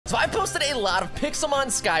So I posted a lot of Pixelmon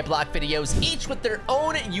Skyblock videos, each with their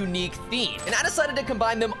own unique theme, and I decided to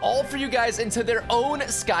combine them all for you guys into their own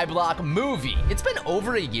Skyblock movie. It's been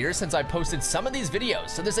over a year since I posted some of these videos,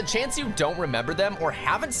 so there's a chance you don't remember them or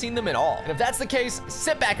haven't seen them at all. And if that's the case,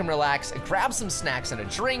 sit back and relax, grab some snacks and a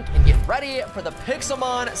drink, and get ready for the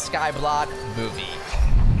Pixelmon Skyblock movie.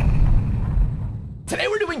 Today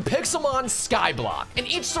we're doing Pixelmon Skyblock, and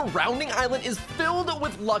each surrounding island is filled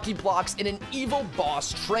with lucky blocks in an evil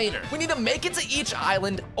boss trainer. We need to make it to each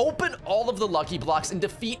island, open all of the lucky blocks, and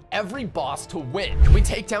defeat every boss to win. Can we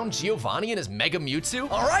take down Giovanni and his Mega Mewtwo?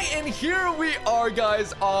 All right, and here we are,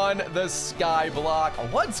 guys, on the Skyblock.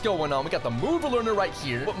 What's going on? We got the Mover Learner right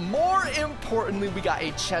here, but more importantly, we got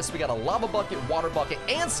a chest, we got a lava bucket, water bucket,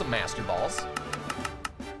 and some Master Balls.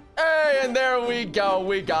 Hey, and there we go.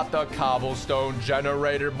 We got the cobblestone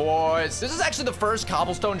generator, boys. This is actually the first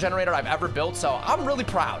cobblestone generator I've ever built, so I'm really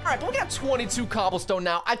proud. All right, but we got 22 cobblestone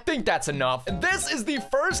now. I think that's enough. And this is the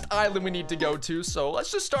first island we need to go to, so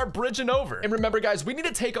let's just start bridging over. And remember, guys, we need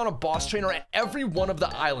to take on a boss trainer at every one of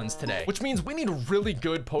the islands today, which means we need really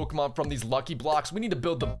good Pokemon from these lucky blocks. We need to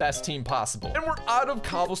build the best team possible. And we're out of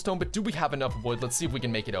cobblestone, but do we have enough wood? Let's see if we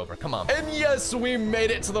can make it over. Come on. And yes, we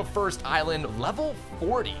made it to the first island, level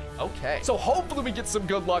 40. Okay, so hopefully we get some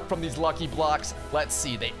good luck from these lucky blocks. Let's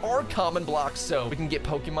see, they are common blocks, so we can get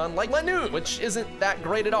Pokemon like Lanoon, which isn't that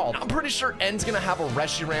great at all. I'm pretty sure N's gonna have a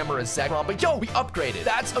Reshiram or a Zekrom, but yo, we upgraded.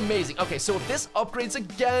 That's amazing. Okay, so if this upgrades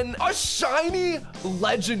again, a shiny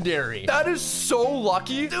legendary. That is so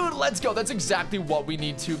lucky. Dude, let's go. That's exactly what we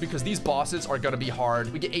need to, because these bosses are gonna be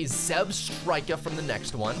hard. We get a Zeb Strika from the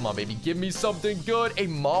next one. Come on, baby, give me something good. A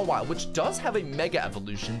Mawile, which does have a Mega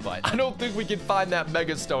Evolution, but I don't think we can find that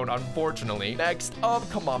Mega Stone, unfortunately. Next up,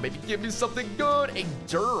 come on, baby, give me something good. A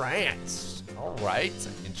Durant. All right,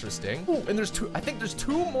 interesting. Ooh, and there's two. I think there's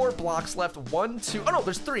two more blocks left. One, two. Oh no,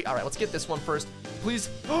 there's three. All right, let's get this one first, please.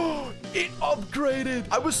 Oh, it upgraded.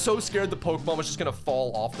 I was so scared the Pokemon was just gonna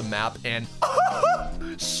fall off the map, and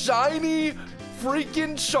shiny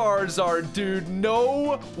freaking Charizard, dude.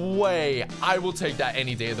 No way. I will take that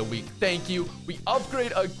any day of the week. Thank you. We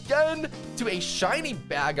upgrade again to a shiny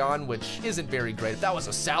Bagon, which isn't very great. That was a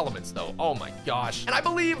Salamence, though. Oh my gosh. And I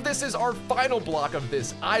believe this is our final block of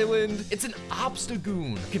this island. It's an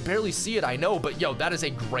Obstagoon. You can barely see it, I know, but yo, that is a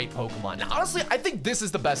great Pokemon. Now, honestly, I think this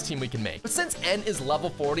is the best team we can make. But since N is level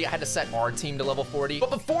 40, I had to set our team to level 40. But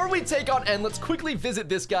before we take on N, let's quickly visit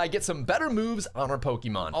this guy, get some better moves on our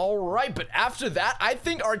Pokemon. All right, but after that, I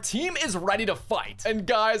think our team is ready to fight. And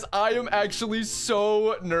guys, I am actually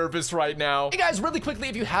so nervous right now. Hey guys, really quickly,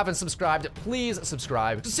 if you haven't subscribed, please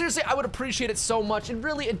subscribe. Seriously, I would appreciate it so much. And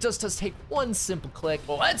really, it just does take one simple click.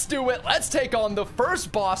 Well, let's do it. Let's take on the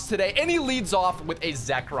first boss today. And he leads off with a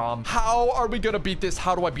Zekrom. How are we gonna beat this?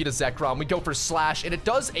 How do I beat a Zekrom? We go for Slash, and it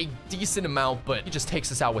does a decent amount, but he just takes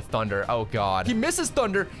us out with Thunder. Oh God. He misses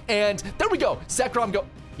Thunder, and there we go. Zekrom go.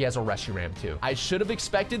 He has a Reshiram too. I should have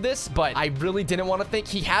expected this, but I really didn't want to think.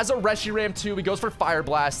 He has a Reshiram too. He goes for Fire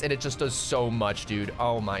Blast, and it just does so much, dude.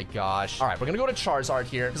 Oh my gosh. All right, we're gonna go to Charizard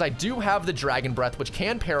here, because I do have the Dragon Breath, which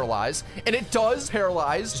can paralyze, and it does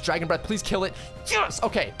paralyze. Just Dragon Breath, please kill it. Yes,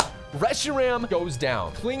 okay. Reshiram goes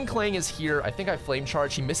down. Kling Klang is here. I think I Flame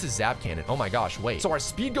Charge. He misses Zap Cannon. Oh my gosh, wait. So our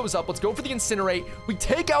speed goes up. Let's go for the Incinerate. We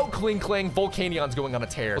take out Kling Klang. Volcanion's going on a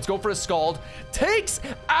tear. Let's go for a Scald. Takes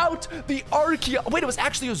out the Archeops. Wait, it was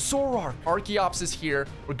actually a Zoroark. Archeops is here.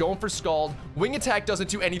 We're going for Scald. Wing Attack doesn't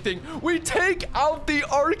do anything. We take out the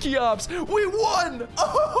Archeops. We won.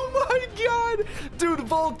 Oh my God. Dude,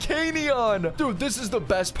 Volcanion. Dude, this is the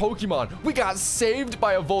best Pokemon. We got saved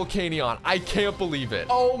by a Volcanion. I can't believe it.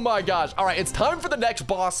 Oh my gosh. All right, it's time for the next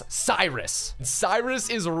boss, Cyrus.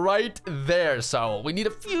 Cyrus is right there, so we need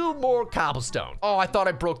a few more cobblestone. Oh, I thought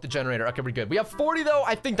I broke the generator. Okay, we're good. We have 40 though.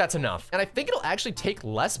 I think that's enough. And I think it'll actually take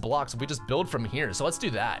less blocks if we just build from here. So let's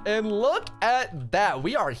do that. And look at that.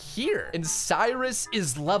 We are here. And Cyrus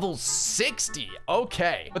is level 60.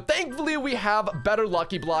 Okay. But thankfully we have better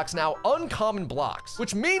lucky blocks now, uncommon blocks,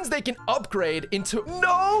 which means they can upgrade into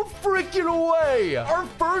no freaking way. Our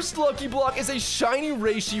first lucky block is a shiny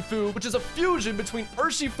Urshifu, which is a fusion between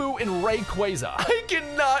Urshifu and Rayquaza. I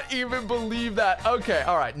cannot even believe that. Okay,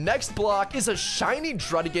 all right. Next block is a shiny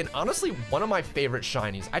Druddigon. Honestly, one of my favorite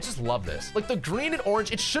shinies. I just love this. Like the green and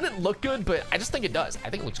orange, it shouldn't look good, but I just think it does. I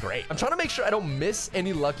think it looks great. I'm trying to make sure I don't miss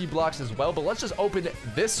any lucky blocks as well, but let's just open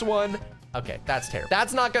this one. Okay, that's terrible.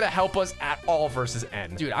 That's not gonna help us at all versus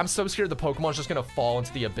N. Dude, I'm so scared the Pokemon's just gonna fall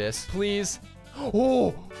into the abyss. Please.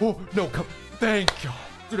 Oh, no, come. Thank God.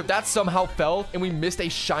 Dude, if that somehow fell and we missed a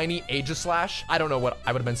shiny Aegislash, I don't know what,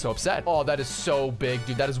 I would have been so upset. Oh, that is so big,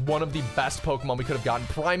 dude. That is one of the best Pokemon we could have gotten.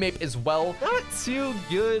 Primeape as well. Not too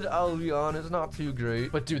good, I'll be honest. Not too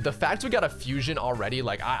great. But dude, the fact we got a fusion already,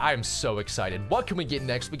 like, I am so excited. What can we get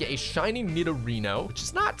next? We get a shiny Nidorino, which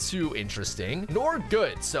is not too interesting, nor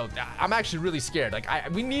good. So I'm actually really scared. Like,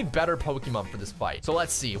 we need better Pokemon for this fight. So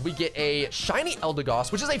let's see. We get a shiny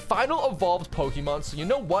Eldegoss, which is a final evolved Pokemon. So you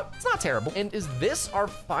know what? It's not terrible. And is this our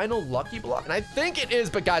final Lucky Block? And I think it is,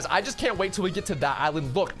 but guys, I just can't wait till we get to that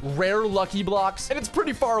island. Look, rare Lucky Blocks, and it's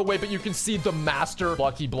pretty far away, but you can see the master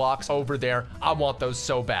Lucky Blocks over there. I want those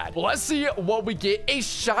so bad. Well, let's see what we get. A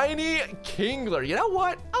shiny Kingler. You know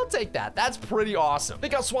what? I'll take that. That's pretty awesome. I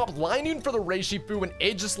think I'll swap Linoon for the Reishifu and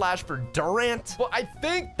Aegislash for Durant. Well, I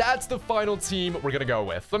think that's the final team we're gonna go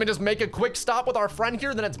with. Let me just make a quick stop with our friend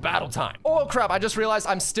here, then it's battle time. Oh crap, I just realized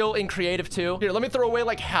I'm still in creative too. Here, let me throw away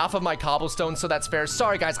like half of my cobblestone so that's fair.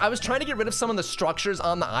 Sorry guys, I was trying to get rid of some of the structures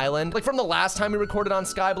on the island, like from the last time we recorded on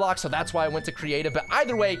Skyblock, so that's why I went to creative. But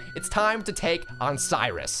either way, it's time to take on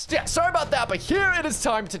Cyrus. Yeah, sorry about that, but here it is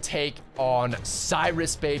time to take on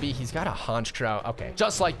Cyrus, baby. He's got a Honchkrow. Okay,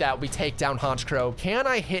 just like that, we take down Honchkrow. Can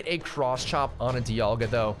I hit a cross chop on a Dialga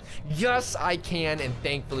though? Yes, I can, and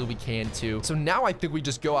thankfully we can too. So now I think we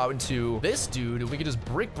just go out into this dude, and we can just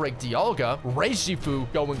break Dialga.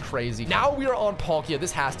 Reishifu going crazy. Now we are on Palkia.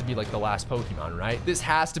 This has to be like the last Pokemon, right? This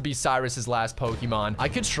has to be Cyrus's last Pokemon. I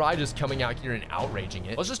could try just coming out here and outraging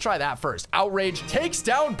it. Let's just try that first. Outrage takes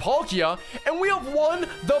down Palkia, and we have won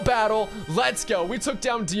the battle. Let's go. We took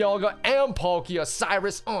down Dialga and Palkia.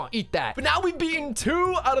 Cyrus, eat that. But now we've beaten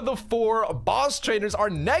 2 out of the 4 boss trainers. Our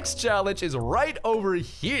next challenge is right over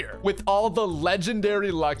here with all the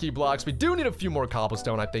legendary Lucky Blocks. We do need a few more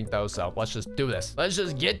cobblestone, I think, though, so let's just do this. Let's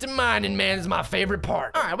just get to mining, man. It's my favorite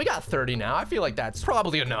part. All right, we got 30 now. I feel like that's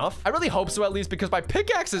probably enough. I really hope so, at least, because my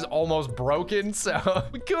pickaxe is almost broken, so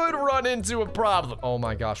we could run into a problem. Oh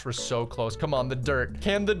my gosh, we're so close. Come on, the dirt.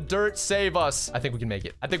 Can the dirt save us? I think we can make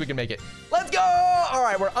it. I think we can make it. Let's go! All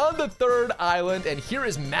right, we're on the 3rd island, and here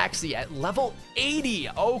is Maxie at level 80.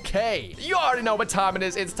 Okay, you already know what time it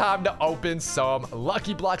is. It's time to open some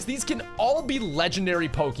Lucky Blocks. These can all be legendary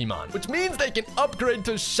Pokemon, which means they can upgrade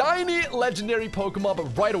to shiny legendary Pokemon,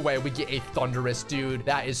 but right away we get a Thunderous, dude.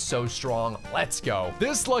 That is so strong. Let's go.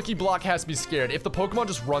 This Lucky Block has to be scared. If the Pokemon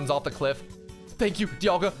just runs off the cliff, thank you,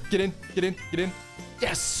 Dialga. Get in, get in, get in.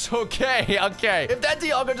 Yes, okay. If that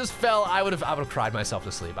Dialga just fell, I would have cried myself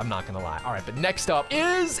to sleep. I'm not gonna lie. All right, but next up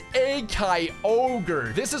is a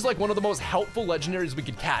Kyogre. This is like one of the most helpful legendaries we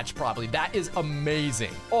could catch, probably. That is amazing.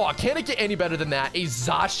 Oh, can it get any better than that? A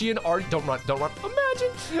Zacian Art. Don't run.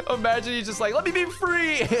 Imagine he's just like, let me be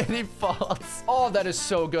free, and he falls. Oh, that is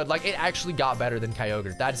so good. Like, it actually got better than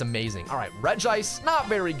Kyogre. That is amazing. All right, Regice, not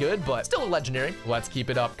very good, but still a legendary. Let's keep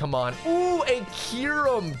it up. Come on. Ooh, a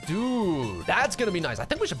Kyurem, dude. That's gonna be nice. I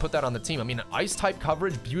think we should put that on the team. I mean, ice type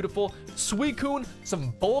coverage, beautiful. Suicune,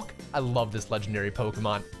 some bulk. I love this legendary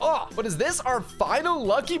Pokemon. Oh, but is this our final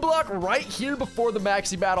Lucky Block right here before the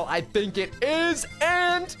Maxi battle? I think it is,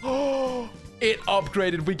 and it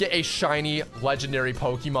upgraded. We get a shiny legendary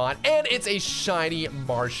Pokemon, and it's a shiny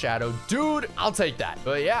Marshadow. Dude, I'll take that.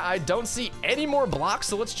 But yeah, I don't see any more blocks,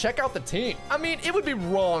 so let's check out the team. I mean, it would be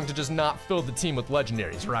wrong to just not fill the team with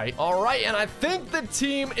legendaries, right? All right, and I think the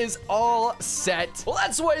team is all set. Well,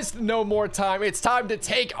 let's waste no more time. It's time to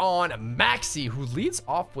take on Maxie, who leads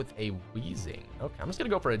off with a Weezing. Okay, I'm just gonna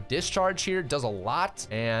go for a Discharge here. Does a lot,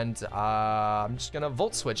 and I'm just gonna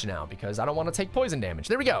Volt Switch now because I don't want to take poison damage.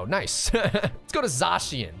 There we go. Nice. Let's go to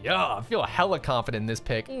Zacian. Yeah, I feel hella confident in this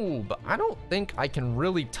pick. Ooh, but I don't think I can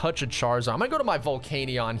really touch a Charizard. I'm gonna go to my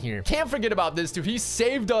Volcanion here. Can't forget about this, dude. He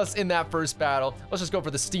saved us in that first battle. Let's just go for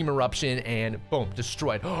the Steam Eruption, and boom,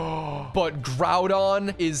 destroyed. But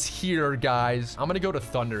Groudon is here, guys. I'm gonna go to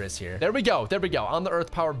Thunderous here. There we go. There we go. On the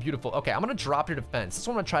Earth Power, beautiful. Okay, I'm gonna drop your defense. That's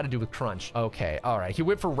what I'm gonna try to do with Crunch. Okay, all right. He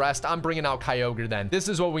went for Rest. I'm bringing out Kyogre then. This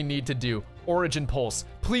is what we need to do. Origin Pulse.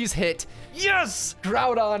 Please hit. Yes!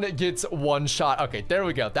 Groudon gets one shot. Okay, there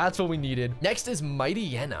we go. That's what we needed. Next is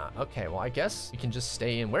Mightyena. Okay, well, I guess we can just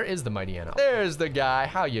stay in. Where is the Mightyena? There's the guy.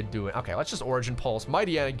 How you doing? Okay, let's just Origin Pulse.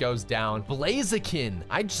 Mightyena goes down. Blaziken.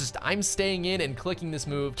 I'm staying in and clicking this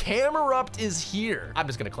move. Camerupt is here. I'm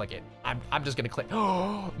just gonna click it. I'm just gonna click.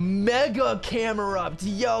 Oh, Mega Camerupt.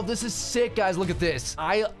 Yo, this is sick, guys. Look at this.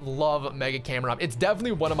 I love Mega Camerupt. It's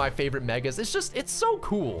definitely one of my favorite Megas. It's so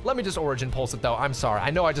cool. Let me just Origin impulse it, though. I'm sorry. I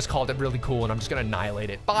know I just called it really cool, and I'm just gonna annihilate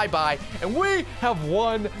it. Bye-bye. And we have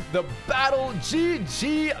won the battle.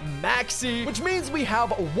 GG Maxi, which means we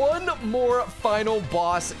have one more final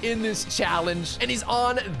boss in this challenge, and he's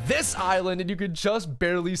on this island, and you can just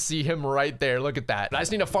barely see him right there. Look at that. I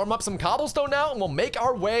just need to farm up some cobblestone now, and we'll make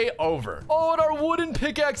our way over. Oh, and our wooden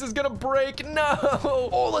pickaxe is gonna break. No.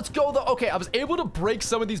 Oh, let's go, though. Okay, I was able to break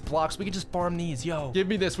some of these blocks. We can just farm these. Yo, give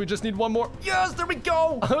me this. We just need one more. Yes, there we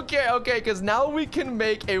go. Okay, because now we can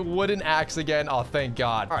make a wooden axe again. Oh, thank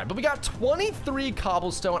God. All right, but we got 23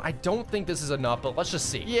 cobblestone. I don't think this is enough, but let's just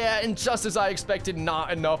see. Yeah, and just as I expected,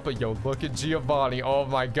 not enough. But yo, look at Giovanni. Oh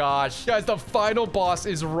my gosh. Guys, the final boss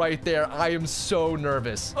is right there. I am so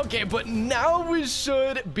nervous. Okay, but now we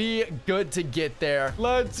should be good to get there.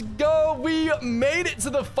 Let's go. We made it to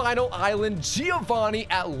the final island. Giovanni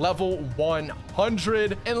at level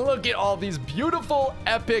 100. And look at all these beautiful,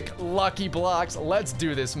 epic, lucky blocks. Let's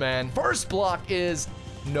do this, man. First block is...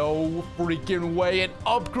 no freaking way, it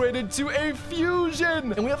upgraded to a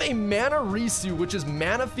fusion. And we have a Manarisu, which is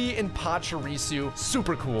Manaphy and Pachirisu.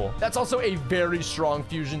 Super cool. That's also a very strong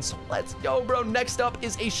fusion. So let's go, bro. Next up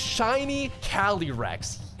is a shiny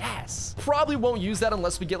Calyrex. Yes. Probably won't use that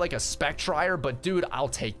unless we get like a Spectrier, but dude, I'll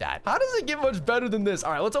take that. How does it get much better than this?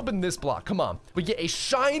 All right, let's open this block. Come on. We get a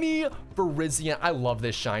shiny Virizion. I love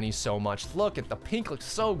this shiny so much. Look at the pink, looks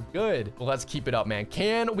so good. Well, let's keep it up, man.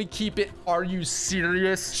 Can we keep it? Are you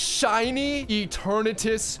serious? Shiny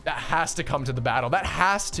Eternatus. That has to come to the battle. That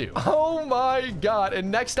has to. Oh my God. And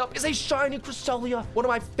next up is a shiny Cresselia. One of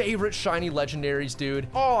my favorite shiny legendaries, dude.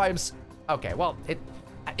 Oh, okay, well,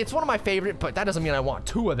 it's one of my favorite, but that doesn't mean I want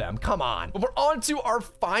two of them. Come on. But we're on to our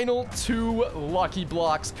final two lucky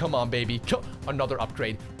blocks. Come on, baby. Another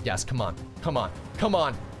upgrade. Yes, come on. Come on. Come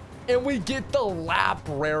on. And we get the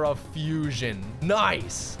Laprera fusion.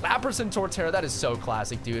 Nice. Lapras and Torterra, that is so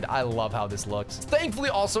classic, dude. I love how this looks. Thankfully,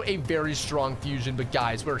 also a very strong fusion. But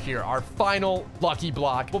guys, we're here. Our final lucky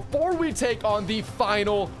block. Before we take on the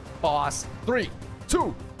final boss. 3,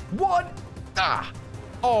 2, 1. Ah.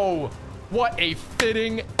 Oh. What a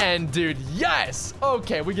fitting end, dude. Yes.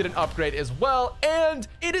 Okay, we get an upgrade as well. And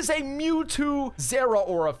it is a Mewtwo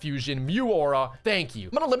Zeraora fusion. Mewaura. Thank you.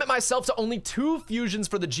 I'm going to limit myself to only 2 fusions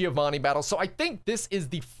for the Giovanni battle. So I think this is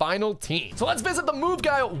the final team. So let's visit the move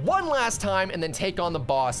guy one last time and then take on the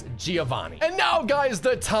boss, Giovanni. And now, guys,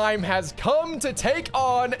 the time has come to take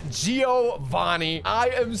on Giovanni.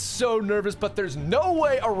 I am so nervous, but there's no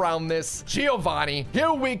way around this. Giovanni,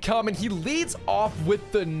 here we come. And he leads off with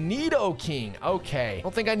the Nidoking. Okay, I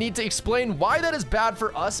don't think I need to explain why that is bad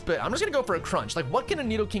for us, but I'm just gonna go for a crunch. Like, what can a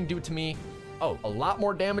Nidoking do to me? Oh, a lot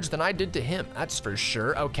more damage than I did to him. That's for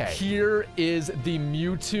sure. Okay, here is the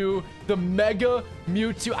Mewtwo, the Mega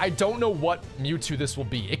Mewtwo. I don't know what Mewtwo this will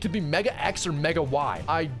be. It could be Mega X or Mega Y.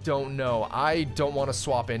 I don't know. I don't want to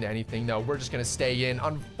swap into anything, though. We're just going to stay in.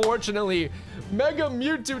 Unfortunately, Mega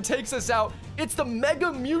Mewtwo takes us out. It's the Mega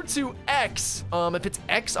Mewtwo X. If it's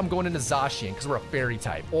X, I'm going into Zacian because we're a fairy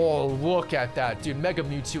type. Oh, look at that, dude. Mega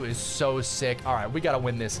Mewtwo is so sick. All right, we got to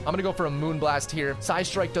win this. I'm going to go for a Moonblast here.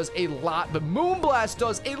 Psystrike does a lot, but Moonblast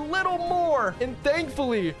does a little more. And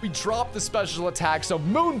thankfully, we dropped the special attack, so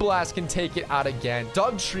Moonblast can take it out again.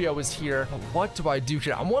 Dugtrio is here. But what do I do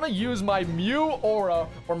here? I want to use my Mewaura,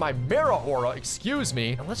 or my Meraora, excuse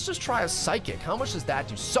me. And let's just try a Psychic. How much does that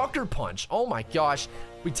do? Sucker Punch. Oh my gosh.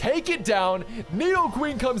 We take it down.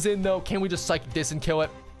 Nidoqueen comes in, though. Can we just Psychic this and kill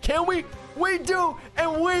it? Can we? We do,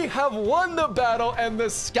 and we have won the battle and the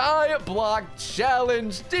Skyblock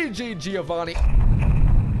Challenge. GG, Giovanni.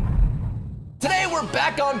 Today, we're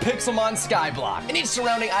back on Pixelmon Skyblock, and each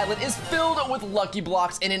surrounding island is filled with lucky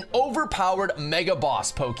blocks and an overpowered Mega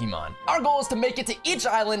Boss Pokemon. Our goal is to make it to each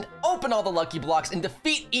island, open all the lucky blocks, and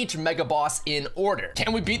defeat each Mega Boss in order.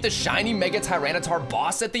 Can we beat the shiny Mega Tyranitar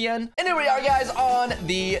boss at the end? And here we are, guys, on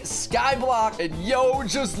the Skyblock, and yo,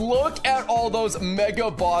 just look at all those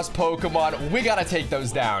Mega Boss Pokemon. We gotta take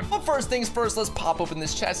those down. But first things first, let's pop open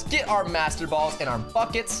this chest, get our Master Balls and our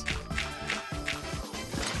buckets.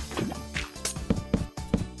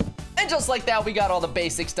 And just like that, we got all the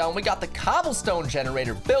basics done. We got the cobblestone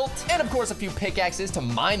generator built, and of course a few pickaxes to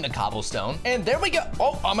mine the cobblestone. And there we go.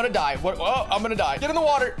 Oh, I'm gonna die. What? Oh, I'm gonna die. Get in the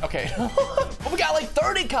water. Okay. Well, we got like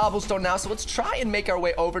 30 cobblestone now, so let's try and make our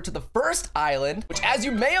way over to the first island, which, as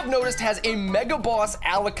you may have noticed, has a Mega Boss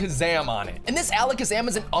Alakazam on it. And this Alakazam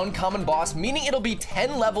is an uncommon boss, meaning it'll be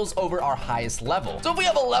 10 levels over our highest level. So if we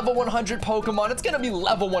have a level 100 Pokemon, it's gonna be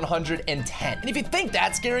level 110. And if you think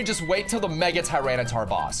that's scary, just wait till the Mega Tyranitar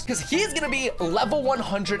boss, because he he's gonna be level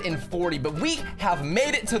 140, but we have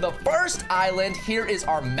made it to the first island. Here is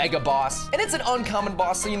our mega boss, and it's an uncommon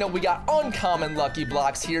boss, so you know we got uncommon lucky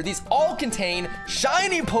blocks here. These all contain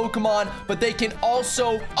shiny Pokemon, but they can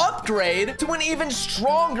also upgrade to an even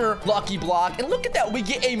stronger lucky block. And look at that, we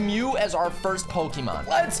get a Mew as our first Pokemon.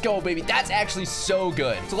 Let's go, baby. That's actually so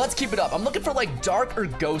good. So let's keep it up. I'm looking for like dark or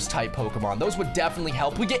ghost type Pokemon. Those would definitely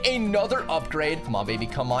help. We get another upgrade. Come on, baby,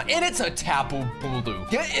 come on. And it's a Tapu Bulu.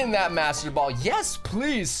 Get in that Master Ball. Yes,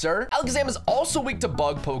 please, sir. Alakazam is also weak to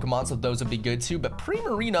bug Pokemon, so those would be good too. But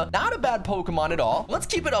Primarina, not a bad Pokemon at all. Let's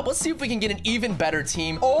keep it up. Let's see if we can get an even better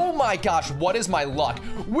team. Oh my gosh, what is my luck?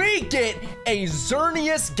 We get a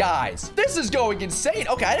Xerneas, guys. This is going insane.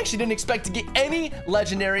 Okay, I actually didn't expect to get any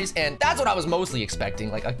legendaries, and that's what I was mostly expecting,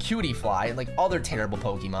 like a cutie fly and like other terrible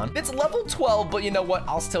Pokemon. It's level 12, but you know what?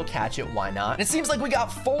 I'll still catch it. Why not? And it seems like we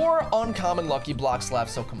got 4 uncommon lucky blocks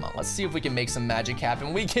left, so come on. Let's see if we can make some magic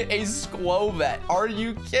happen. We get a Squovet. Are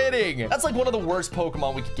you kidding? That's like one of the worst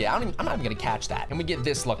Pokemon we could get. I'm not even gonna catch that. And we get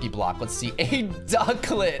this lucky block. Let's see, a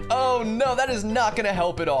Ducklet. Oh no, that is not gonna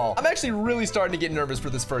help at all. I'm actually really starting to get nervous for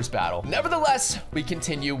this first battle. Nevertheless, we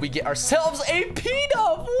continue. We get ourselves a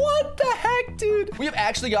Pidove. What the heck, dude? We have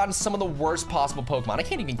actually gotten some of the worst possible Pokemon. I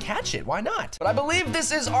can't even catch it. Why not? But I believe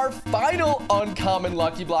this is our final uncommon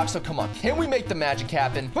lucky block. So come on, can we make the magic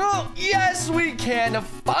happen? Well, yes, we can.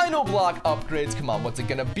 Final block upgrades. Come on, what's it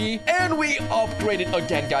gonna be? And we upgrade it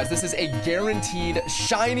again, guys. This is a guaranteed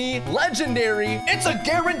shiny legendary. It's a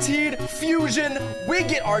guaranteed fusion. We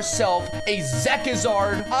get ourselves a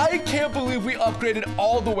Zekazard. I can't believe we upgraded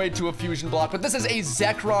all the way to a fusion block, but this is a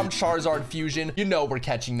Zekrom Charizard fusion. You know we're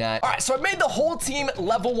catching that. All right, so I made the whole team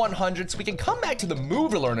level 100, so we can come back to the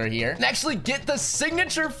move learner here and actually get the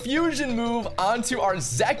signature fusion move onto our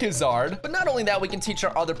Zekazard. But not only that, we can teach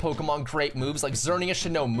our other Pokemon great moves, like Xerneas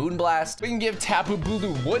should know Moonblast. We can give Tapu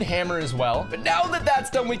Bulu Wood Hammer as well. But now that that's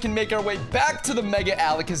done, we can make our way back to the Mega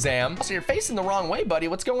Alakazam. So you're facing the wrong way, buddy.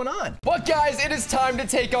 What's going on? But guys, it is time to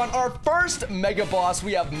take on our first Mega Boss.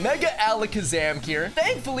 We have Mega Alakazam here.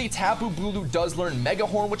 Thankfully, Tapu Bulu does learn Mega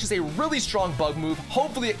Horn, which is a really strong bug move.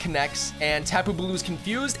 Hopefully it connects, and Tapu Bulu is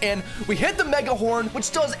confused, and we hit the Mega Horn,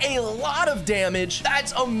 which does a lot of damage.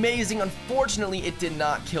 That's amazing. Unfortunately, it did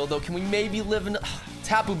not kill, though. Can we maybe live in...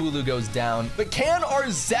 Tapu Bulu goes down. But can our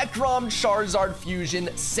Zekrom Charizard fusion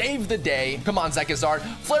save the day? Come on, Zekazard.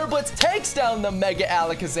 Flare Blitz takes down the Mega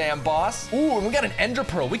Alakazam boss. Ooh, and we got an Ender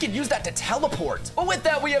Pearl. We could use that to teleport. But with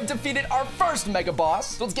that, we have defeated our first Mega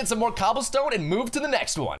Boss. So let's get some more cobblestone and move to the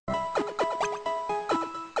next one.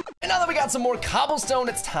 And now that we got some more cobblestone,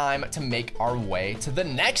 it's time to make our way to the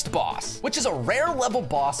next boss, which is a rare level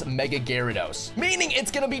boss, Mega Gyarados, meaning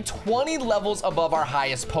it's gonna be 20 levels above our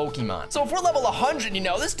highest Pokemon. So if we're level 100, you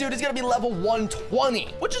know, this dude is gonna be level 120,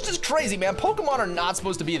 which is just crazy, man. Pokemon are not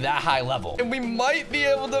supposed to be that high level. And we might be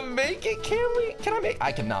able to make it, can we?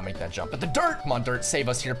 I cannot make that jump, but the dirt, come on, dirt, save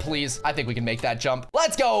us here, please. I think we can make that jump.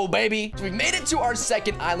 Let's go, baby. So we made it to our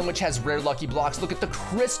second island, which has rare lucky blocks. Look at the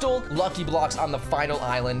crystal lucky blocks on the final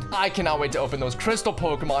island. I cannot wait to open those. Crystal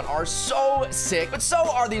Pokemon are so sick, but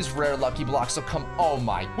so are these rare lucky blocks. So come, oh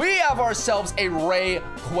my, we have ourselves a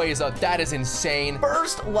Rayquaza. That is insane.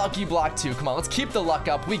 First lucky block 2. Come on, let's keep the luck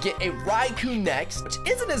up. We get a Raikou next, which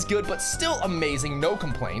isn't as good, but still amazing. No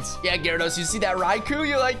complaints. Yeah, Gyarados, you see that Raikou?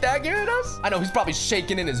 You like that, Gyarados? I know he's probably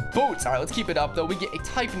shaking in his boots. All right, let's keep it up though. We get a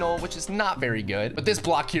Type Null, which is not very good, but this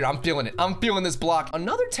block here, I'm feeling it. I'm feeling this block.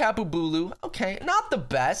 Another Tapu Bulu. Okay, not the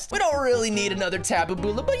best. We don't really need another Tapu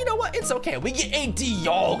Bulu, but you know what? It's okay. We get a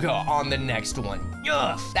Dialga on the next one.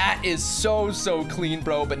 Yes, that is so clean,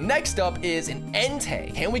 bro. But next up is an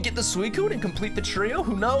Entei. Can we get the Suicune and complete the trio?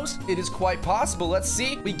 Who knows? It is quite possible. Let's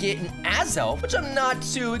see. We get an Azelf, which I'm not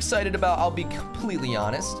too excited about, I'll be completely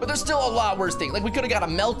honest. But there's still a lot worse things. Like we could have got a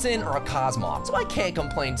Melton or a Cosmog, so I can't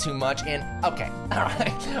complain too much. And okay,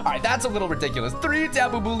 all right, that's a little ridiculous. 3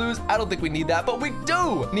 Tapu Bulus. I don't think we need that, but we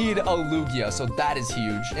do need a Lugia, so that is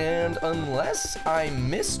huge. And unless I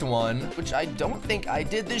missed one, which I don't think I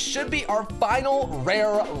did, this should be our final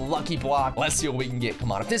rare lucky block. Let's see what we can get.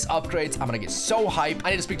 Come on, if this upgrades, I'm gonna get so hyped.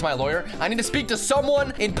 I need to speak to my lawyer. I need to speak to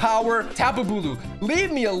someone in power. Tapu Bulu,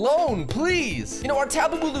 leave me alone, please. You know, our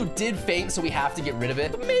Tapu Bulu did faint, so we have to get rid of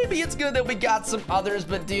it. But maybe it's good that we got some others,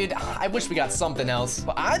 but dude, I wish we got something else.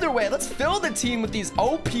 But either way, let's fill the team with these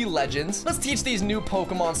OP legends. Let's teach these new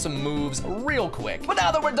Pokemon some moves real quick. But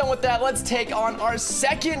now that we're done with that, let's take on our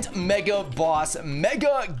second Mega Boss,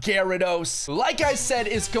 Mega Gyarados, like I said,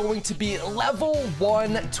 is going to be level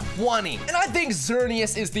 120. And I think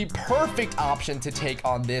Xerneas is the perfect option to take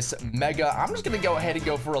on this Mega. I'm just gonna go ahead and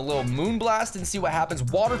go for a little Moonblast and see what happens.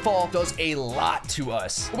 Waterfall does a lot to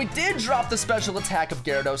us. We did drop the special attack of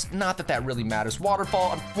Gyarados. Not that that really matters.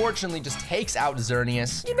 Waterfall, unfortunately, just takes out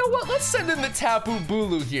Xerneas. You know what? Let's send in the Tapu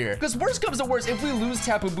Bulu here. Because worst comes to worst, if we lose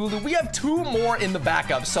Tapu Bulu, we have 2 more in the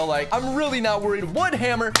backup. So, like, I'm really not worried. Wood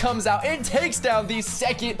Hammer comes out and takes down the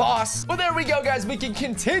second boss. Well, there we go, guys. We can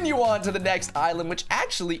continue on to the next island, which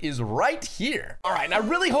actually is right here. All right, and I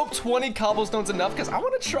really hope 20 cobblestones enough because I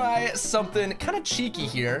want to try something kind of cheeky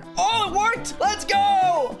here. Oh, it worked. Let's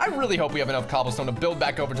go. I really hope we have enough cobblestone to build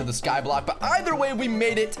back over to the Skyblock, but either way, we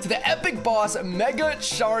made it to the epic boss, Mega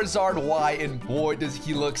Charizard Y, and boy, does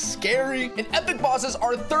he look scary. And epic bosses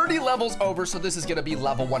are 30 levels over, so this is gonna be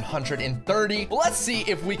level 130. Well, let's see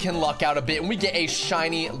if we can luck out a bit, and we get a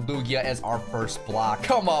shiny Lugia as our first block.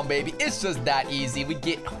 Come on, baby, it's just that easy. We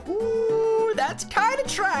get... Ooh, that's kind of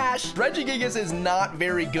trash. Regigigas is not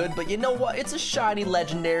very good, but you know what? It's a shiny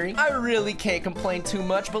legendary. I really can't complain too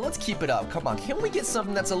much, but let's keep it up. Come on, can we get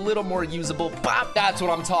something that's a little more usable? Bop! That's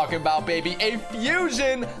what I'm talking about, baby. A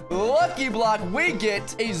fusion lucky block. We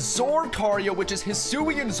get a Zorcario, which is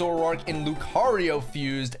Hisuian Zoroark and Lucario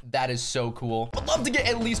fused. That is so cool. I'd love to get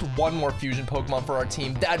at least one more fusion Pokemon for our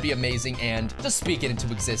team. That'd be amazing. And just speak it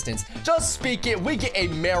into existence. Just speak it. We get a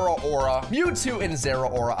Meraora, Mewtwo, and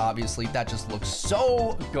Zeraora, obviously. That just looks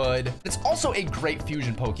so good. It's also a great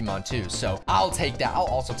fusion Pokemon too, so I'll take that. I'll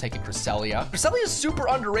also take a Cresselia. Cresselia is super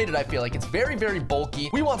underrated, I feel like. It's very, very bulky.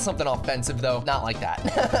 We want something offensive, though. Not like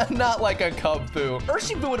that. Not like a Kubfu.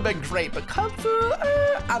 Urshifu would have been great, but Kubfu,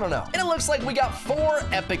 I don't know. And it looks like we got 4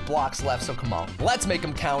 epic blocks left, so come on. Let's make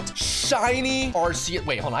them count. Shiny Arceus.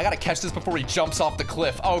 Wait, hold on. I gotta catch this before he jumps off the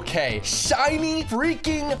cliff. Okay. Shiny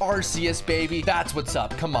freaking Arceus, baby. That's what's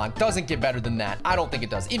up. Come on. Doesn't get better than that. I don't think it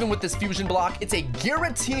does. Even with this fusion block, it's a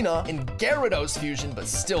Giratina and Gyarados fusion, but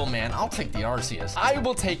still, man, I'll take the Arceus. I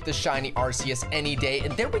will take the shiny Arceus any day.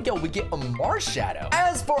 And there we go. We get a Marshadow.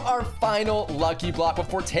 As for our final lucky block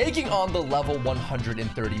before taking on the level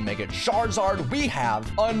 130 Mega Charizard, we have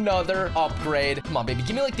another upgrade. Come on, baby.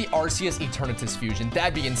 Give me like the Arceus Eternatus fusion.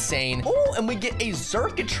 That'd be insane. Oh, and we get a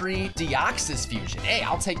Xurkitree Deoxys fusion. Hey,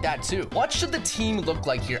 I'll take that too. What should the team look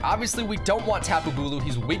like here? Obviously, we don't want Tapu Bulu.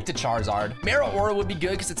 He's weak to Charizard. Meraora would be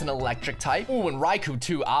good because it's an electric type. Ooh, and Raikou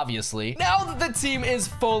too, obviously. Now that the team is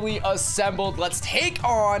fully assembled, let's take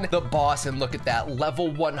on the boss and look at that. Level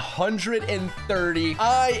 130.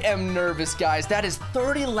 I am nervous, guys. That is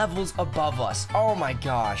 30 levels above us. Oh my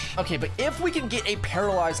gosh. Okay, but if we can get a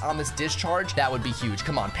Paralyze on this discharge, that would be huge.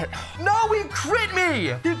 Come on. No, he crit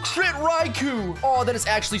me. He crit Raikou. Oh, that is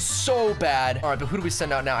actually so bad. All right, but who do we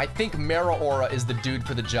send out now? I think Meraora is the dude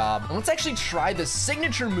for the job. And let's actually try the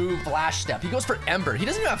signature move, Flash Step. He goes for Ember. He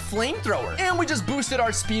doesn't even have Flamethrower. And we just boosted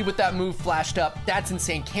our speed with that move, Flashed Up. That's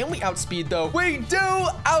insane. Can we outspeed, though? We do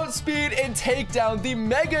outspeed and take down the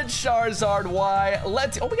Mega Charizard Y.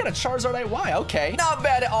 Oh, we got a Charizard Y. Okay. Not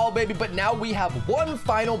bad at all, baby. But now we have one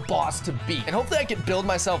final boss to beat. And hopefully I can build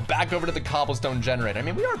myself back over to the cobblestone generator. I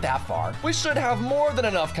mean, we aren't that far. We should have more than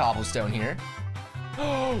enough cobblestone here.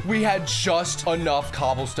 We had just enough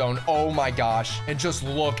cobblestone. Oh my gosh. And just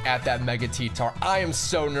look at that Mega T-Tar. I am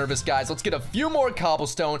so nervous, guys. Let's get a few more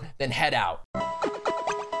cobblestone, then head out.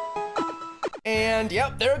 And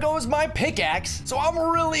yep, there goes my pickaxe. So I'm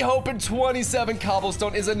really hoping 27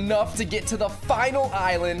 cobblestone is enough to get to the final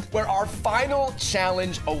island where our final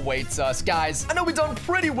challenge awaits us. Guys, I know we've done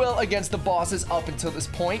pretty well against the bosses up until this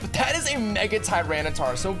point, but that is a Mega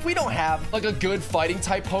Tyranitar. So if we don't have like a good fighting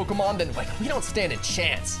type Pokemon, then like we don't stand a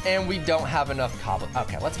chance. And we don't have enough cobble.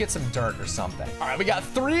 Okay, let's get some dirt or something. All right, we got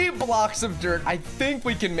 3 blocks of dirt. I think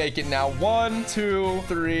we can make it now. 1, 2,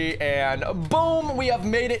 3, and boom, we have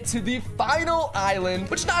made it to the final island,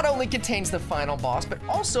 which not only contains the final boss, but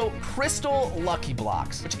also crystal lucky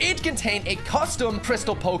blocks, which each contain a custom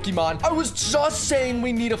crystal Pokemon. I was just saying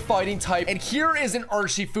we need a fighting type, and here is an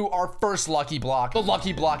Urshifu, our first lucky block. The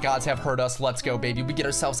lucky block gods have heard us. Let's go, baby. We get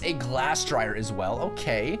ourselves a Glass Dryer as well.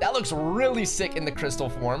 Okay, that looks really sick in the crystal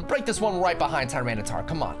form. Break this one right behind Tyranitar.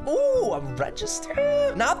 Come on. Ooh, a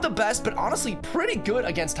Register. Not the best, but honestly pretty good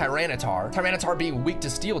against Tyranitar. Tyranitar being weak to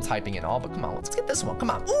steel typing and all, but come on, let's get this one. Come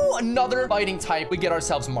on. Ooh, another fighting type. We get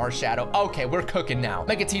ourselves Marshadow. Okay, we're cooking now.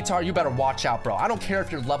 Mega T-Tar, you better watch out, bro. I don't care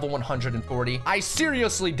if you're level 140. I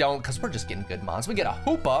seriously don't, because we're just getting good mons. We get a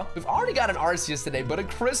Hoopa. We've already got an Arceus today, but a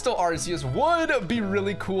Crystal Arceus would be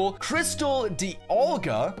really cool. Crystal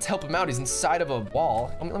Dialga. Let's help him out. He's inside of a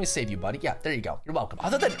wall. Let me save you, buddy. Yeah, there you go. You're welcome.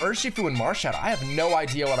 Other than Urshifu and Marshadow, I have no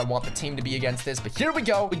idea what I want the team to be against this, but here we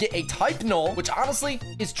go. We get a type Null, which honestly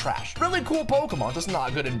is trash. Really cool Pokemon, just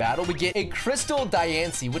not good in battle. We get a Crystal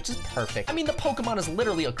Diancie, which is perfect. I mean, the Pokemon is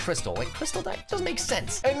literally a crystal. Like, Crystal Diancie doesn't make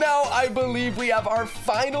sense. And now I believe we have our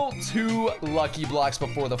final 2 Lucky Blocks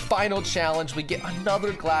before the final challenge. We get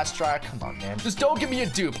another Glass Dryer. Come on, man. Just don't give me a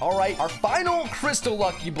dupe, all right? Our final Crystal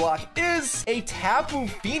Lucky Block is a Tapu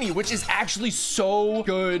Fini, which is actually so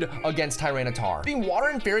good against Tyranitar. Being Water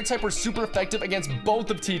and Fairy type were super effective against both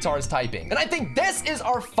of T-Tar's typing. And I think this is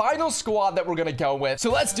our final squad that we're gonna go with. So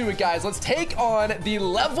let's do it, guys. Let's take on the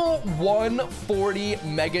level 140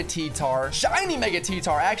 Mega T-Tar. Shiny Mega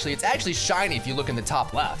T-Tar, actually. It's actually shiny if you look in the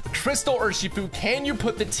top left. Crystal Urshifu, can you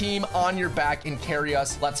put the team on your back and carry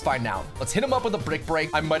us? Let's find out. Let's hit him up with a Brick Break.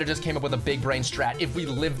 I might have just came up with a big brain strat if we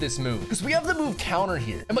live this move, because we have the move Counter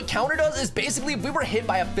here. And what Counter does is basically if we were hit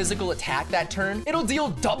by a physical attack that turn, it'll deal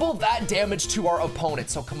double that damage to our opponent.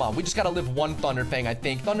 So come on, we just gotta live one Thunder Fang, I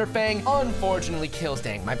think. Thunder Fang unfortunately kills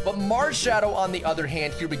Dangmite, but Marshadow on the other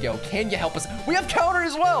hand, here we go. Can you help us? We have Counter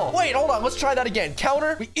as well. Wait, hold on, let's try that again.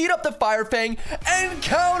 Counter, we eat up the Fire Fang, and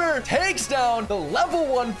Counter takes down the level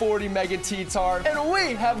 140 Mega T-Tar, and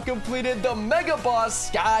we have completed the Mega Boss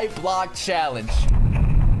Skyblock Challenge.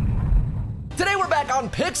 Today we're back on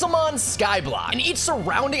Pixelmon Skyblock, and each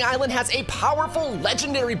surrounding island has a powerful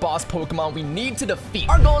legendary boss Pokemon we need to defeat.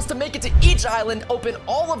 Our goal is to make it to each island, open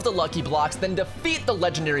all of the lucky blocks, then defeat the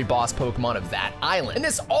legendary boss Pokemon of that island. And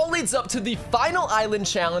this all leads up to the final island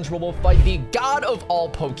challenge where we'll fight the god of all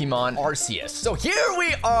Pokemon, Arceus. So here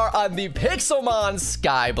we are on the Pixelmon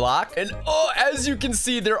Skyblock, and oh, as you can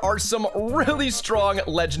see, there are some really strong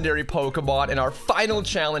legendary Pokemon in our final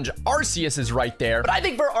challenge. Arceus is right there, but I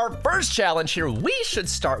think for our first challenge here, we should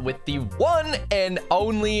start with the one and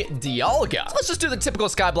only Dialga. So let's just do the typical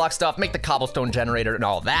Skyblock stuff, make the cobblestone generator and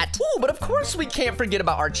all that. Ooh, but of course we can't forget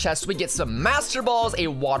about our chest. We get some Master Balls, a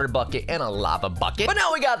water bucket, and a lava bucket. But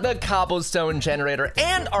now we got the cobblestone generator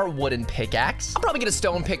and our wooden pickaxe. I'll probably get a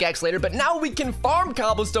stone pickaxe later, but now we can farm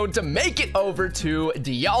cobblestone to make it over to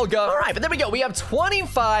Dialga. All right, but there we go. We have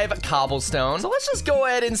 25 cobblestone. So let's just go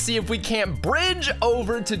ahead and see if we can't bridge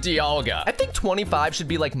over to Dialga. I think 25 should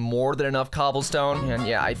be like more than enough cobblestone, and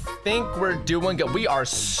yeah, I think we're doing good. We are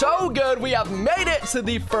so good. We have made it to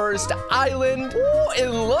the first island. Ooh,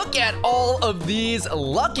 and look at all of these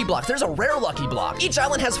lucky blocks. There's a rare lucky block. Each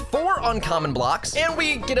island has 4 uncommon blocks, and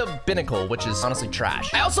we get a binnacle, which is honestly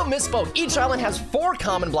trash. I also misspoke. Each island has 4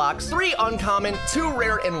 common blocks, 3 uncommon, 2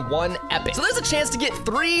 rare, and 1 epic. So there's a chance to get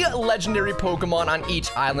 3 legendary Pokemon on each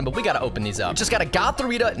island, but we gotta open these up. We just got a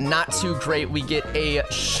Gothorita, not too great. We get a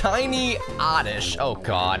shiny Oddish. Oh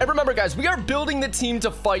god. And remember guys, we are building the team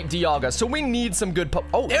to fight Dialga, so we need some good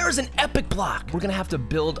oh, there's an epic block. We're gonna have to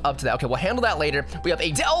build up to that. Okay, we'll handle that later. We have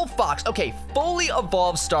a Delphox. Okay, fully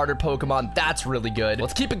evolved starter Pokemon. That's really good.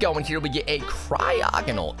 Let's keep it going here. We get a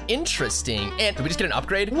Cryogonal. Interesting. And did we just get an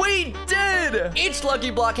upgrade? We did! Each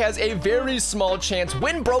lucky block has a very small chance,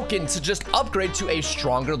 when broken, to just upgrade to a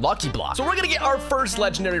stronger lucky block. So we're gonna get our first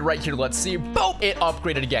legendary right here. Let's see. Boom! It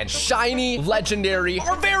upgraded again. Shiny, legendary,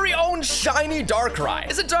 our very own shiny Darkrai.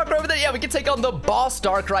 Is it Darkrai over there? Yeah, we can take on the boss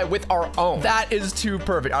Darkrai with our own. That is too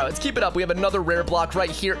perfect. All right, let's keep it up. We have another rare block right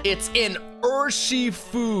here. It's in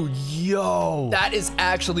Urshifu. Yo, that is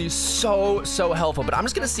actually so helpful. But I'm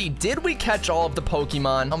just gonna see, did we catch all of the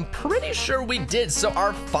Pokemon? I'm pretty sure we did. So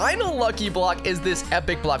our final lucky block is this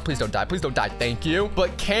epic block. Please don't die. Please don't die. Thank you.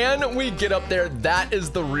 But can we get up there? That is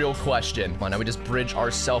the real question. Come on, now we just bridge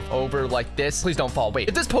ourselves over like this. Please don't fall. Wait,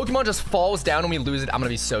 if this Pokemon just falls down and we lose it, I'm gonna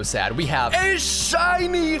be so sad. We have a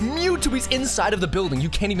shiny Mewtwo. He's inside of the building. You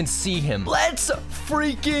can't even see him. Let's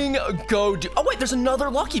freaking go. Oh wait, there's another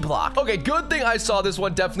lucky block. Okay, good thing I saw this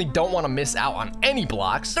one. Definitely don't want to miss out on any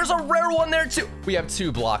blocks. There's a rare one there too. We have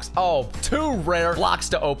 2 blocks. Oh, 2 rare blocks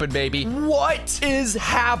to open, baby. What is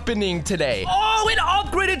happening today? Oh, it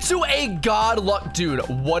upgraded to a god luck. Dude,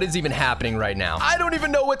 what is even happening right now? I don't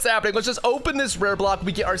even know what's happening. Let's just open this rare block.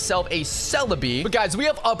 We get ourselves a Celebi. But guys, we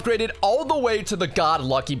have upgraded all the way to the god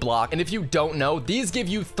lucky block. And if you don't know, these give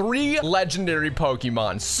you 3 legendary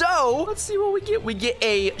Pokemon. So let's see what we get. We get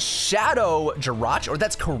a Shadow Jirachi, or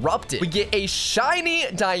that's corrupted. We get get a shiny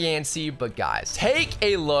Diancie. But guys, take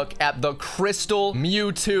a look at the Crystal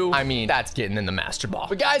Mewtwo. I mean, that's getting in the Master Ball.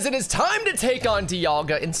 But guys, it is time to take on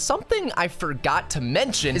Dialga. And something I forgot to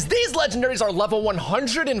mention is these legendaries are level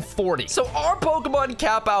 140. So our Pokemon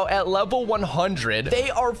cap out at level 100. They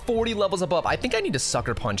are 40 levels above. I think I need to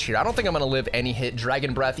Sucker Punch here. I don't think I'm gonna live any hit.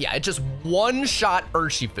 Dragon Breath. Yeah, it just one-shot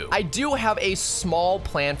Urshifu. I do have a small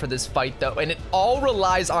plan for this fight though, and it all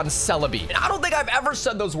relies on Celebi. And I don't think I've ever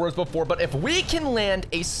said those words before, but if we can land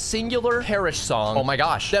a singular Perish Song, oh my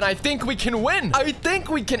gosh, then I think we can win. I think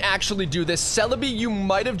we can actually do this. Celebi, you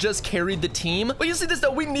might have just carried the team, but you see this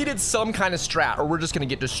though, we needed some kind of strat or we're just gonna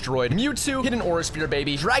get destroyed. Mewtwo, hit an Aura Sphere,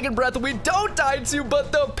 baby. Dragon Breath, we don't die to,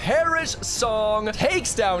 but the Perish Song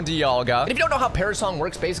takes down Dialga. And if you don't know how Perish Song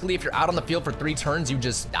works, basically if you're out on the field for 3 turns, you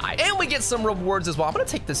just die. And we get some rewards as well. I'm gonna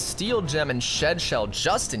take the Steel Gem and Shed Shell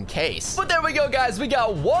just in case. But there we go, guys. We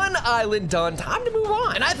got 1 island done. Time to move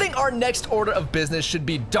on. And I think our next order of business should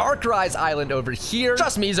be Darkrai's Island over here.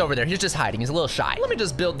 Trust me, he's over there. He's just hiding. He's a little shy. Let me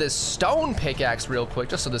just build this stone pickaxe real quick,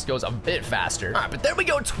 just so this goes a bit faster. All right, but there we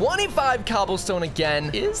go. 25 cobblestone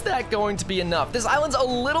again. Is that going to be enough? This island's a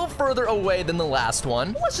little further away than the last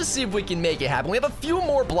one. Let's just see if we can make it happen. We have a few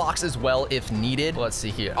more blocks as well if needed. Let's see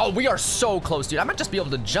here. Oh, we are so close, dude. I might just be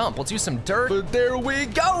able to jump. Let's use some dirt. But there we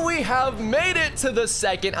go. We have made it to the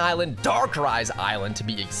second island, Darkrai's Island to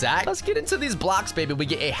be exact. Let's get into these blocks, baby. We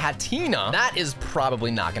get a Hatina. That is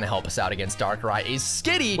probably not going to help us out against Darkrai. A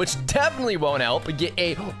Skitty, which definitely won't help. We get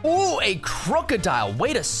a Crocodile.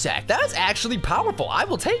 Wait a sec. That's actually powerful. I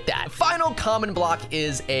will take that. The final common block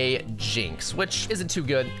is a Jinx, which isn't too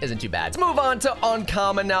good, isn't too bad. Let's move on to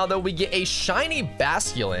uncommon now, though. We get a shiny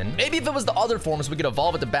Basculin. Maybe if it was the other forms, we could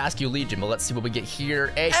evolve it to Basculegion, but let's see what we get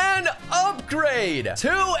here. An upgrade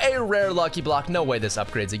to a rare lucky block. No way this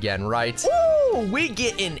upgrades again, right? Ooh, we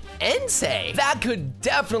get an Entei. That could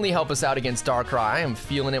definitely help us out against Darkrai. I am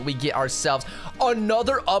feeling it. We get ourselves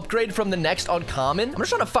another upgrade from the next uncommon. I'm just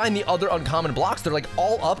trying to find the other uncommon blocks. They're like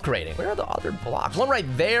all upgrading. Where are the other blocks? One right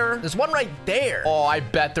there. There's one right there. Oh, I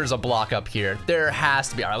bet there's a block up here. There has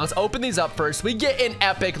to be. All right, let's open these up first. We get an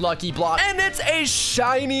epic lucky block, and it's a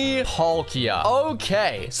shiny Palkia.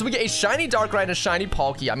 Okay, so we get a shiny Darkrai and a shiny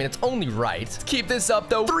Palkia. I mean, it's only right. Let's keep this up,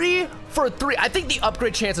 though. 3 for 3. I think the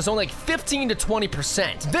upgrade chance is only like 15 to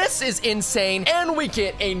 20%. This is insane, and we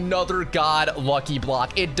get another God lucky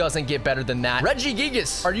block. It doesn't get better than that.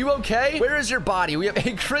 Regigigas, are you okay? Where is your body? We have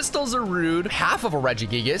a Crystal Zarude, half of a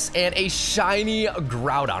Regigigas, and a shiny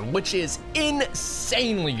Groudon, which is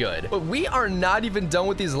insanely good. But we are not even done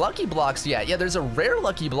with these lucky blocks yet. Yeah, there's a rare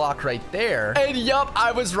lucky block right there. And yup,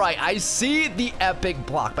 I was right. I see the epic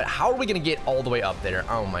block, but how are we gonna get all the way up there?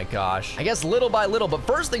 Oh my gosh. I guess little by little, but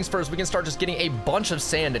first things first, we can start just getting a bunch of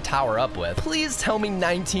sand to tower up with. Please tell me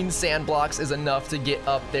 19 sand blocks is enough to get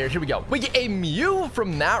up there. Here we go. We get a Mew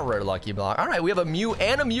from that rare lucky block. All right, we have a Mew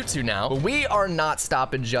and a Mewtwo now, but we are not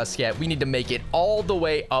stopping just yet. We need to make it all the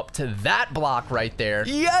way up to that block right there.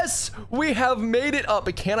 Yes, we have made it up,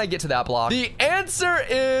 but can I get to that block? The answer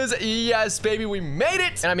is yes, baby. We made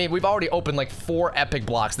it. And I mean, we've already opened like 4 epic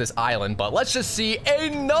blocks this island, but let's just see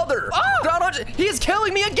another. Groudon, he is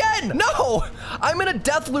killing me again. No, I'm in a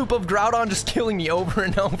death loop of Groudon just killing me over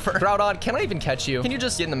and over. Groudon, can I even catch you? Can you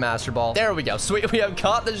just get in the Master Ball? There we go. Sweet, we have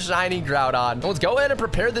caught the shiny Groudon. Let's go ahead and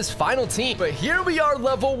prepare this final team. But here we are,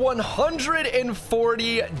 level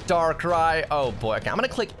 140 Darkrai. Oh boy, okay, I'm gonna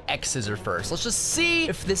click X Scissor first. Let's just see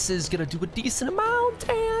if this is gonna do a decent amount,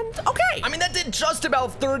 and okay. I mean, that did just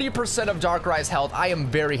about 30% of Darkrai's health. I am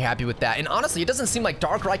very happy with that, and honestly, it doesn't seem like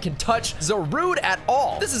Darkrai can touch Zarude at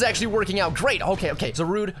all. This is actually working out great. Okay,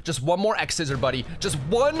 Zarude, just one more X Scissor, buddy. Just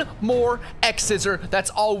one more X Scissor. That's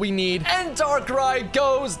all we need, and Darkrai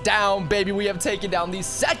goes down, baby. We have taken down the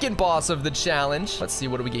second boss of the challenge. Let's see,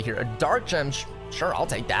 what do we get here? A Dark Gem. Sure, I'll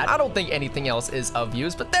take that. I don't think anything else is of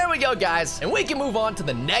use, but there we go, guys. And we can move on to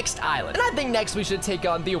the next island. And I think next we should take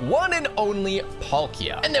on the one and only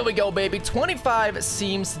Palkia. And there we go, baby. 25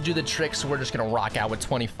 seems to do the trick, so we're just gonna rock out with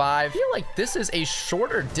 25. I feel like this is a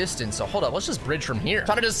shorter distance, so hold up. Let's just bridge from here.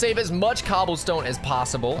 Try to just save as much cobblestone as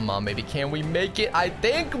possible. Come on, baby. Can we make it? I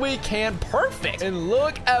think we can. Perfect. And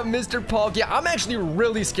look at Mr. Palkia. I'm actually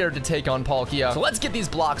really scared to take on Palkia. So let's get these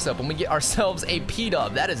blocks up and we get ourselves a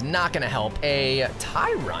P-Dub. That is not gonna help. A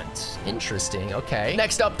Tyrant. Interesting. Okay.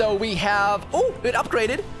 Next up, though, we have... Oh, it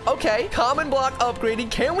upgraded. Okay. Common block upgrading.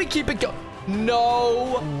 Can we keep it going?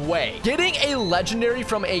 No way. Getting a legendary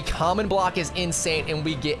from a common block is insane, and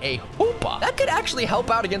we get a Hoopa. That could actually help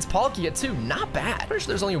out against Palkia too. Not bad. Pretty sure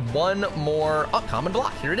there's only one more common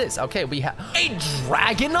block. Here it is. Okay, we have a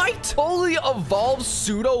Dragonite. Fully evolved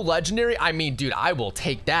pseudo legendary. I mean, dude, I will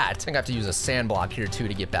take that. I think I have to use a sand block here too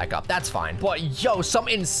to get back up. That's fine. But yo, some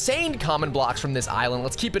insane common blocks from this island.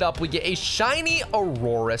 Let's keep it up. We get a shiny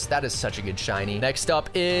Aurorus. That is such a good shiny. Next up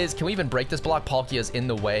is, can we even break this block? Palkia's in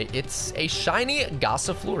the way. It's a shiny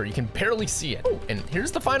Gossifleur. You can barely see it. Oh, and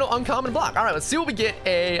here's the final uncommon block. All right, let's see what we get.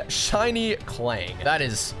 A shiny Clang. That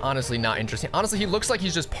is honestly not interesting. Honestly, he looks like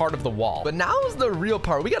he's just part of the wall. But now is the real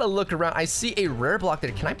part. We gotta look around. I see a rare block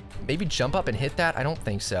there. Can I maybe jump up and hit that? I don't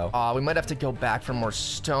think so. We might have to go back for more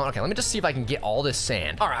stone. Okay, let me just see if I can get all this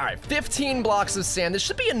sand. All right. 15 blocks of sand. This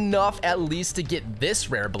should be enough at least to get this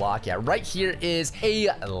rare block. Yeah, right here is a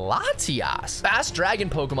Latias. Fast dragon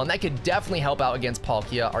Pokemon. That could definitely help out against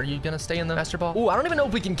Palkia. Are you gonna stay in the Master Ball? Ooh, I don't even know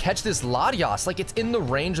if we can catch this Latias. Like, it's in the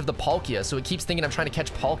range of the Palkia, so it keeps thinking I'm trying to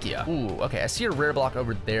catch Palkia. Ooh, okay. I see a rare block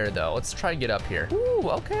over there, though. Let's try to get up here. Ooh,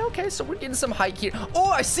 okay. So we're getting some height here. Oh,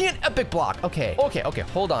 I see an epic block. Okay.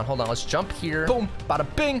 Hold on. Let's jump here. Boom, bada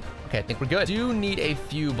bing. Okay, I think we're good. Do need a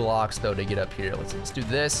few blocks, though, to get up here. Let's do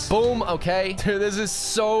this. Boom, okay. Dude, this is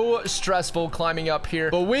so stressful climbing up here,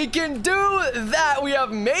 but we can do that. We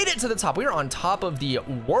have made it to the top. We are on top of the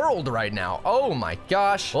world right now. Oh my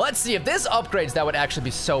gosh. Let's see if this upgrades. That would actually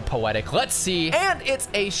be so poetic. Let's see. And it's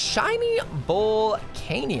a shiny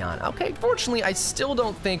Volcanion. Okay, fortunately, I still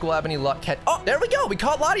don't think we'll have any luck catch. Oh, there we go. We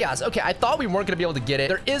caught Latias. Okay, I thought we weren't gonna be able to get it.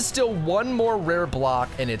 There is still one more rare block,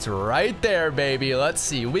 and it's right there, baby. Let's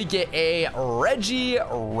see. We get a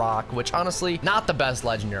Regirock, which honestly, not the best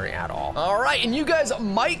legendary at all. All right, and you guys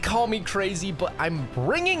might call me crazy, but I'm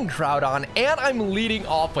bringing Groudon, and I'm leading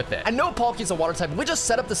off with it. I know Palkia's a water type, but we just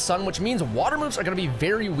set up the sun, which means water moves are gonna be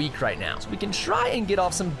very weak right now. So we can try and get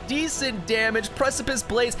off some decent damage. Precipice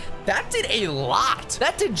Blaze, that did a lot.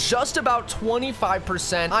 That did just about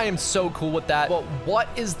 25%. I am so cool with that. But what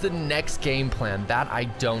is the next game plan? That I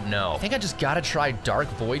don't know. I think I just gotta try Dark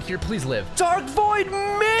Void here. Please live. Dark Void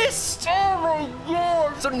missed! Oh my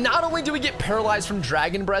god! So not only do we get paralyzed from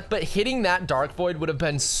Dragon Breath, but hitting that Dark Void would have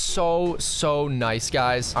been so nice,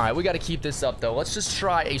 guys. All right, we got to keep this up, though. Let's just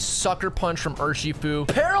try a Sucker Punch from Urshifu.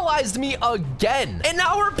 Paralyzed me again, and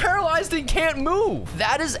now we're paralyzed and can't move.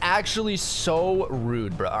 That is actually so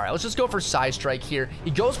rude, bro. All right, let's just go for Psy Strike here.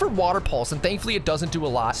 He goes for Water Pulse, and thankfully it doesn't do a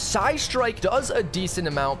lot. Psy Strike does a decent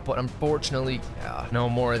amount, but unfortunately, no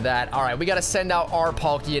more of that. All right, we got to send out our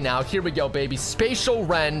Palkia now. Here we go, baby. Spatial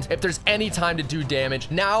Rend. If there's any time to do damage,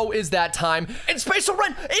 now is that time. And Spatial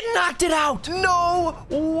Rend, it knocked it out. No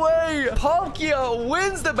way. Palkia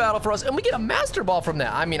wins the battle for us, and we get a Master Ball from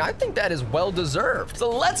that. I mean, I think that is well deserved. So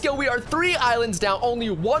let's go. We are 3 islands down. Only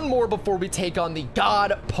one more before we take on the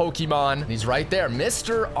God Pokemon. He's right there,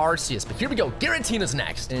 Mr. Arceus. But here we go. Giratina's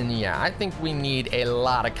next. And yeah, I think we need a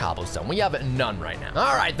lot of cobblestone. We have none right now.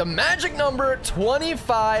 All right, the magic number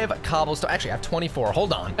 25 cobblestone. Actually, I have 24.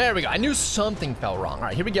 Hold on. There we go. I knew something fell wrong. All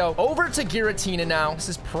right, here we go. Over to Giratina now. This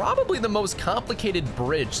is probably the most complicated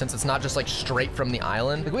bridge since it's not just like straight from the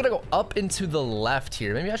island. Like, we gotta go up into the left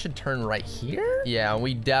here. Maybe I should turn right here? Yeah,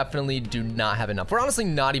 we definitely do not have enough. We're honestly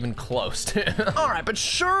not even close to. All right, but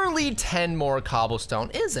surely 10 more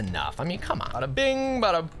cobblestone is enough. I mean, come on. Bada bing,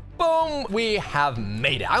 bada boom, we have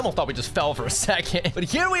made it. I almost thought we just fell for a second. But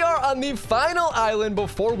here we are on the final island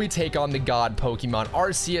before we take on the God Pokemon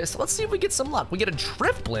Arceus. Let's see if we get some luck. We get a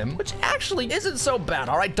Drifblim, which actually isn't so bad.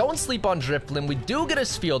 All right, don't sleep on Drifblim. We do get a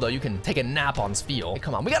Spheal, though. You can take a nap on Spheal. Hey,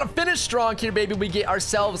 come on, we gotta finish strong here, baby. We get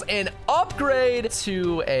ourselves an upgrade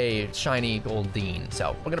to a shiny Goldeen.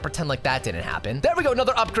 So we're gonna pretend like that didn't happen. There we go,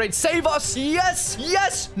 another upgrade. Save us.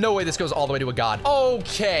 Yes. No way this goes all the way to a God.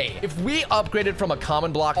 Okay, if we upgraded from a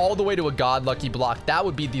common block all the way to a God lucky block, that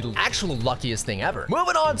would be the actual luckiest thing ever.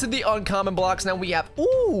 Moving on to the uncommon blocks. Now we have,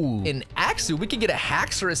 ooh, an Axew. We could get a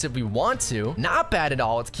Haxorus if we want to. Not bad at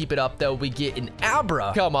all. Let's keep it up, though. We get an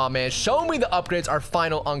Abra. Come on, man. Show me the upgrades. Our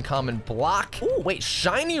final uncommon block. Ooh, wait,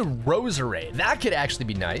 shiny Roserade. That could actually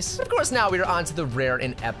be nice. Of course, now we are on to the rare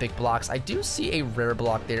and epic blocks. I do see a rare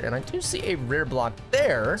block there, and I do see a rare block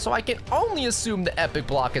there, so I can only assume the epic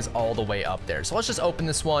block is all the way up there. So let's just open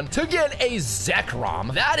this one to get a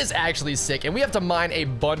Zekrom. That is actually sick, and we have to mine a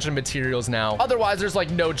bunch of materials now. Otherwise, there's like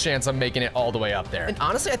no chance I'm making it all the way up there. And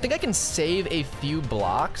honestly, I think I can save a few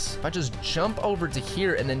blocks if I just jump over to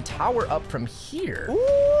here and then tower up from here.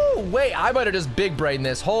 Ooh, way. I might have just big brained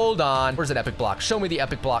this. Hold on. Where's that epic block? Show me the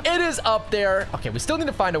epic block. It is up there. Okay, we still need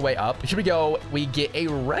to find a way up. Here we go. We get a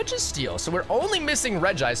Registeel. So we're only missing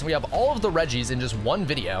Regice, and we have all of the Regis in just one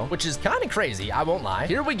video, which is kind of crazy. I won't lie.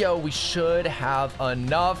 Here we go. We should have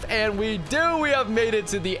enough, and we do. We have made it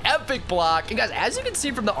to the epic block. And guys, as you can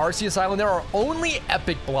see from the Arceus Island, there are only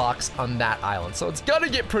epic blocks on that island. So it's gonna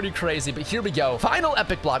get pretty crazy, but here we go. Final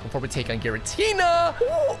epic block before we take on Giratina.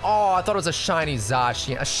 Ooh, oh, I thought it was a shiny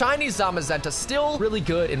Zacian. A shiny Zamazenta, still really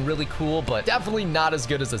good and really cool, but definitely not as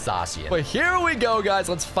good as a Zacian. But here we go, guys.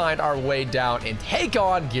 Let's find our way down and take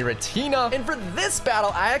on Giratina. And for this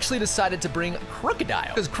battle, I actually decided to bring Crocodile,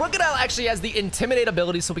 because Crocodile actually has the Intimidate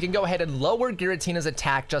ability, so we can go ahead and lower Giratina's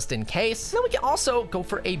attack just in case. And then we can also go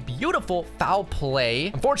for a beautiful Foul Play.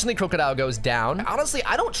 Unfortunately, Crocodile goes down. Honestly,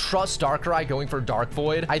 I don't trust Darkrai going for Dark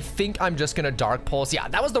Void. I think I'm just gonna Dark Pulse. Yeah,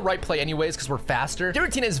 that was the right play anyways, because we're faster.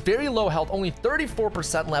 Giratina is very low health, only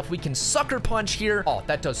 34% left. We can Sucker Punch here. Oh,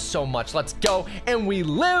 that does so much. Let's go. And we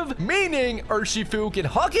live, meaning Urshifu can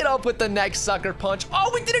hook it up with the next Sucker Punch.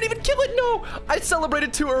 Oh, we didn't even kill it. No, I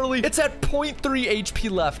celebrated too early. It's at 0.3 HP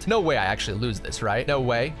left. No way I actually lose this, right? No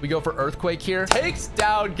way. We go for Earthquake here. Takes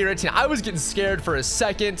down Giratina. I was getting scared for a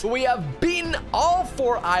second. We have beaten all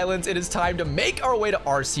 4 islands. It is time to make our way to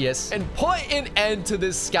Arceus and put an end to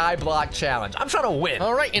this Skyblock challenge. I'm trying to win.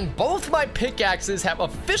 All right, and both my pickaxes have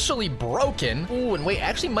officially broken. Ooh, and wait,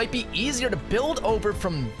 actually might be easier to build over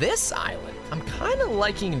from this island. I'm kind of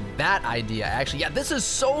liking that idea, actually. Yeah, this is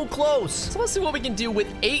so close. So let's see what we can do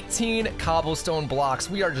with 18 cobblestone blocks.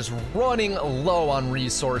 We are just running low on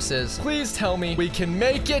resources. Please tell me we can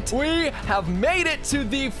make it. We have made it to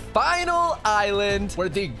the final island where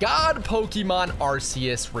the god Pokemon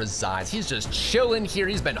Arceus resides. He's just chilling here.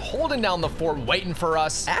 He's been holding down the fort, waiting for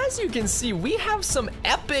us. As you can see, we have some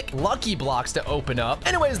epic lucky blocks to open up.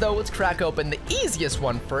 Anyways, though, let's crack open the easiest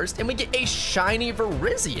one first, and we get a shiny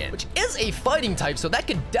Virizion, which is a fighting type, so that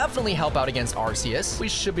could definitely help out against Arceus. We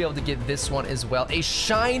should be able to get this one as well. A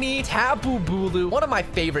shiny Tapu Bulu, one of my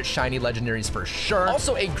favorite shiny legendaries for sure.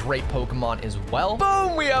 Also a great Pokemon as well.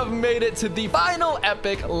 Boom, we have made it to the final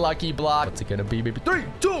epic lucky block. What's it gonna be, baby? 3,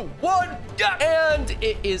 2, 1, yeah! And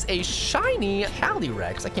it is a shiny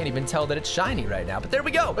Calyrex. I can't even tell that it's shiny right now, but there we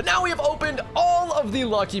go. But now we have opened all of the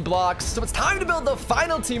lucky blocks, so it's time to build the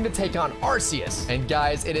final team to take on Arceus. And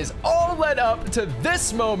guys, it is all led up to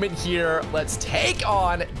this moment here. Let's take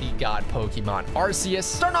on the god Pokemon Arceus.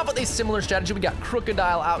 Starting off with a similar strategy, we got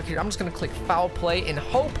Crocodile out here. I'm just gonna click Foul Play and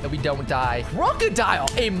hope that we don't die. Crocodile,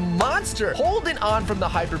 a monster, holding on from the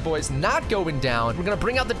Hyper Boys, not going down. We're gonna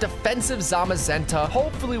bring out the defensive Zamazenta.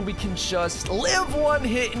 Hopefully we can just live one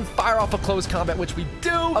hit and fire off a close combat, which we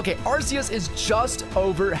do. Okay, Arceus is just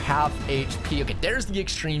over half HP. Okay, there's the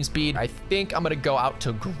extreme speed. I think I'm gonna go out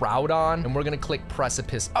to Groudon, and we're gonna click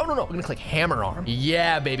Precipice. Oh, no, we're gonna click Hammer Arm.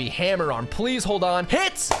 Yeah, baby, Hammer Arm. Please hold on.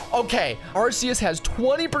 Hits! Okay, Arceus has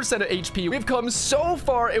 20% of HP. We've come so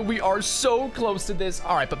far, and we are so close to this.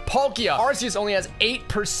 All right, but Palkia. Arceus only has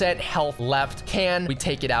 8% health left. Can we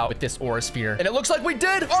take it out with this Aura Sphere? And it looks like we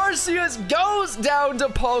did. Arceus goes down to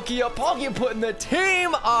Palkia. Palkia putting the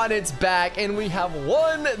team on its back, and we have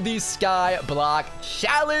won the Skyblock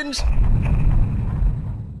Challenge.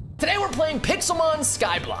 Today we're playing Pixelmon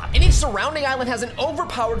Skyblock, and each surrounding island has an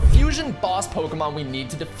overpowered fusion boss Pokemon we need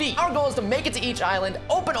to defeat. Our goal is to make it to each island,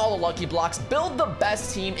 open all the lucky blocks, build the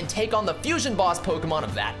best team, and take on the fusion boss Pokemon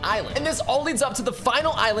of that island. And this all leads up to the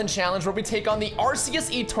final island challenge where we take on the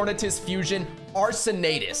Arceus Eternatus fusion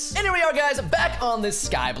Arsenatus. And here we are, guys, back on this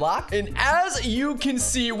Skyblock. And as you can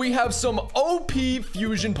see, we have some OP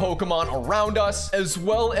fusion Pokemon around us, as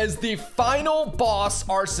well as the final boss,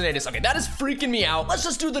 Arsenatus. Okay, that is freaking me out. Let's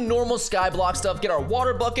just do the normal Skyblock stuff, get our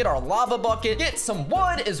water bucket, our lava bucket, get some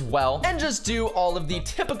wood as well, and just do all of the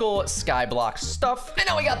typical Skyblock stuff. And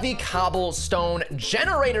now we got the cobblestone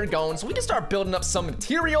generator going, so we can start building up some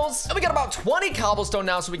materials. And we got about 20 cobblestone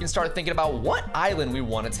now, so we can start thinking about what island we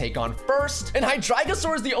want to take on first. And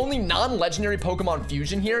Hydreigosaur is the only non-legendary Pokemon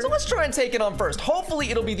fusion here, so let's try and take it on first.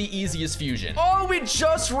 Hopefully it'll be the easiest fusion. Oh, we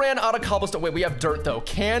just ran out of cobblestone. Wait, we have dirt though.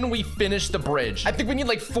 Can we finish the bridge? I think we need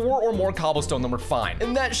like 4 or more cobblestone, then we're fine.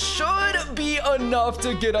 And that should be enough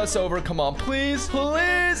to get us over. Come on, please,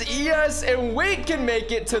 please, yes, and we can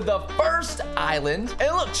make it to the first island.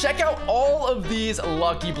 And look, check out all of these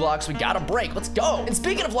lucky blocks we gotta break. Let's go. And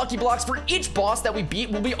speaking of lucky blocks, for each boss that we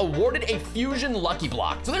beat, we'll be awarded a fusion lucky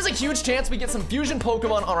block. So there's a huge chance we get some fusion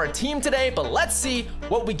Pokemon on our team today, but let's see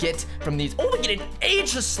what we get from these. Oh, we get an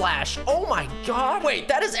Aegislash. Oh my god. Wait,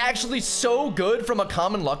 that is actually so good from a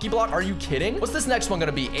common Lucky Block. Are you kidding? What's this next one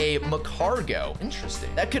gonna be? A Macargo.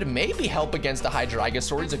 Interesting. That could maybe help against a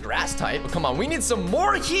Hydreigosaur. He's a grass type. But come on, we need some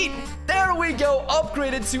more heat. There we go.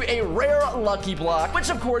 Upgraded to a rare Lucky Block, which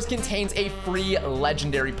of course contains a free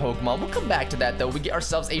legendary Pokemon. We'll come back to that though. We get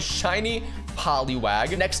ourselves a shiny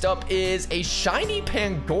Poliwag. Next up is a shiny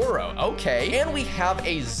Pangoro. Okay. And we have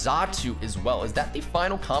a Xatu as well. Is that the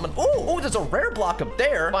final common? Oh, there's a rare block up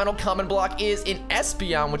there. Final common block is an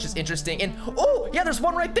Espeon, which is interesting. And oh, yeah, there's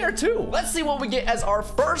one right there too. Let's see what we get as our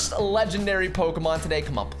first legendary Pokemon today.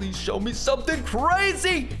 Come on, please show me something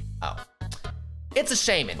crazy. Oh. It's a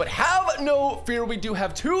Shaman, but have no fear. We do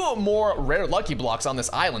have 2 more rare Lucky Blocks on this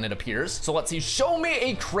island, it appears. So let's see. Show me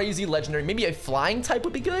a crazy legendary. Maybe a flying type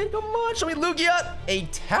would be good. Come on, show me Lugia. A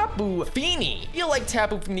Tapu Fini. I feel like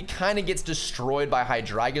Tapu Fini kind of gets destroyed by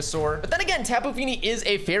Hydreigosaur. But then again, Tapu Fini is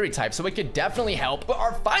a fairy type, so it could definitely help. But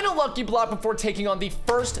our final Lucky Block before taking on the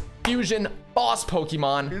first fusion boss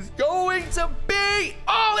Pokemon is going to be,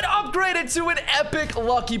 oh, it upgraded to an epic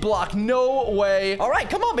Lucky Block. No way. All right,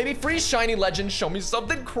 come on, baby. Free shiny legend. Show me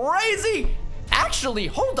something crazy. Actually,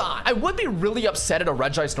 hold on. I would be really upset at a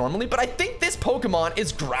Regice normally, but I think this Pokemon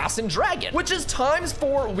is Grass and Dragon, which is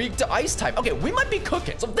 ×4 weak to Ice type. Okay, we might be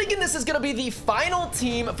cooking. So I'm thinking this is gonna be the final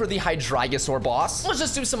team for the Hydreigosaur boss. Let's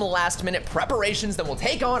just do some last minute preparations, then we'll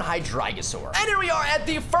take on Hydreigosaur. And here we are at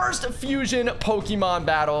the first fusion Pokemon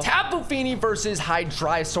battle. Tapu Fini versus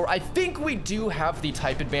Hydreigosaur. I think we do have the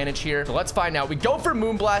type advantage here. So let's find out. We go for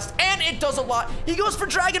Moonblast, and it does a lot. He goes for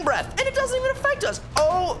Dragon Breath, and it doesn't even affect us.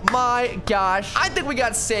 Oh my gosh. I think we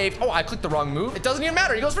got saved. Oh, I clicked the wrong move. It doesn't even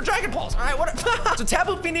matter. He goes for Dragon Pulse. All right, what? So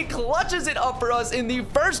Tapu Fini clutches it up for us in the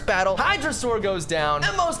first battle. Hydrosaur goes down.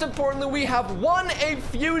 And most importantly, we have won a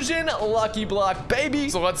fusion Lucky Block, baby.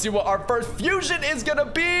 So let's see what our first fusion is gonna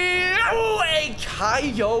be. Oh, a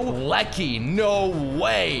Kyogre. No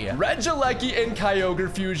way. Regieleki and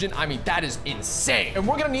Kyogre fusion. I mean, that is insane. And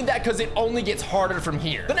we're gonna need that because it only gets harder from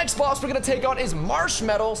here. The next boss we're gonna take on is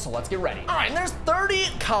Marshmetal. So let's get ready. All right, and there's 30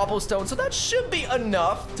 cobblestone. So that should be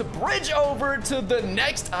enough to bridge over to the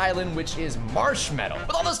next island, which is Marshmetal.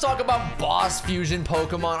 But all this talk about boss fusion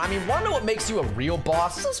Pokemon, I mean, wanna know what makes you a real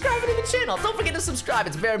boss? Subscribe to the channel. Don't forget to subscribe.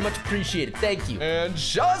 It's very much appreciated. Thank you. And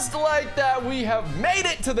just like that, we have made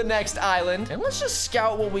it to the next island. And let's just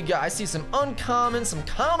scout what we got. I see some uncommon, some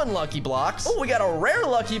common Lucky Blocks. Oh, we got a rare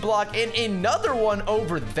Lucky Block and another one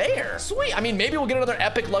over there. Sweet. I mean, maybe we'll get another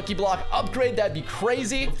epic Lucky Block upgrade. That'd be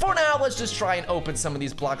crazy. But for now, let's just try and open some of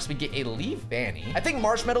these blocks. We get a Leaf Vanny. I think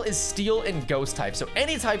Marshmetal is Steel and Ghost type, so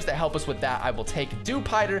any types that help us with that, I will take.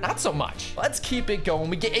 Dewpider, not so much. Let's keep it going.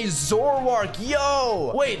 We get a Zoroark.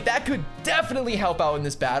 Yo! Wait, that could definitely help out in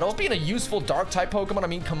this battle. Being a useful dark type Pokemon, I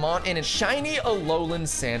mean, come on. And a shiny Alolan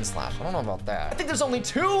Sandslash. I don't know about that. I think there's only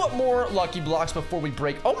 2 more Lucky Blocks before we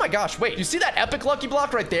break. Oh my gosh, wait. You see that epic Lucky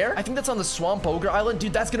Block right there? I think that's on the Swamp Ogre Island.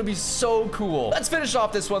 Dude, that's gonna be so cool. Let's finish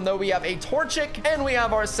off this one, though. We have a Torchic, and we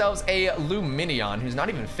have ourselves a Lumineon, who's not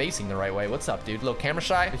even facing the right way. What's up, dude? Little camera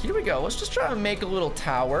shy. But here we go. Let's just try to make a little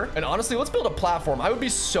tower. And honestly, let's build a platform. I would be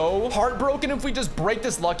so heartbroken if we just break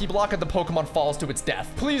this Lucky Block and the Pokemon falls to its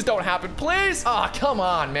death. Please don't happen. Please. Ah, come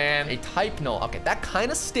on, man. A type null. Okay, that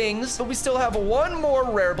kind of stings, but we still have 1 more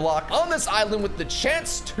rare block on this island with the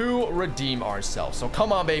chance to redeem ourselves. So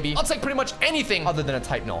come on, baby. I'll take pretty much anything other than a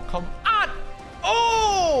type null. Come on.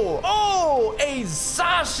 Oh, a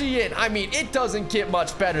Zacian. I mean, it doesn't get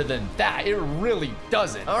much better than that. It really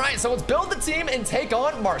doesn't. All right, so let's build the team and take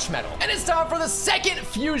on Marshmetal. And it's time for the second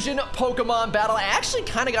fusion Pokemon battle. I actually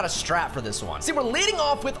kind of got a strat for this one. See, we're leading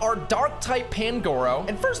off with our dark type Pangoro.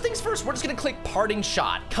 And first things first, we're just gonna click Parting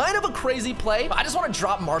Shot. Kind of a crazy play, but I just want to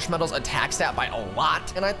drop Marshmetal's attack stat by a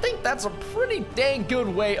lot. And I think that's a pretty dang good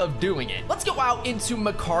way of doing it. Let's go out into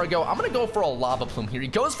Macargo. I'm gonna go for a Lava Plume here. He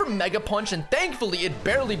goes for Mega Punch, and thankfully it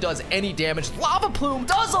barely does any damage. Lava Plume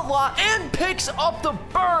does a lot and picks up the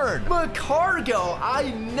burn. Macargo,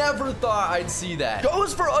 I never thought I'd see that.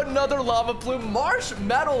 Goes for another Lava Plume.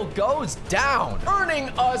 Marshmetal goes down, earning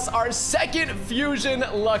us our second fusion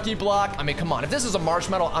Lucky Block. I mean, come on. If this is a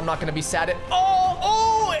Marshmetal, I'm not going to be sad at all.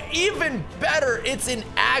 Oh, even better. It's an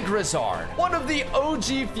Agrizard, one of the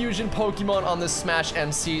OG fusion Pokemon on the Smash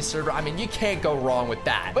MC server. I mean, you can't go wrong with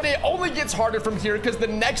that. But it only gets harder from here because the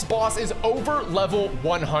next boss is over level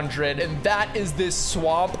 100, and that is this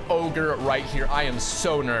Swamp Ogre right here. I am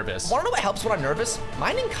so nervous. Want to know what helps when I'm nervous?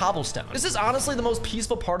 Mining cobblestone. This is honestly the most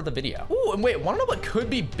peaceful part of the video. Ooh, and wait, want to know what could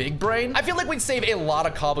be Big Brain? I feel like we'd save a lot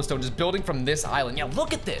of cobblestone just building from this island. Yeah,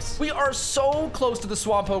 look at this. We are so close to the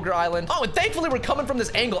Swamp Ogre Island. Oh, and thankfully we're coming from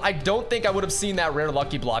this angle, I don't think I would have seen that rare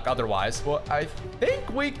lucky block otherwise. Well, I think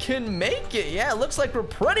we can make it. Yeah, it looks like we're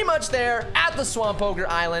pretty much there at the Swamp Ogre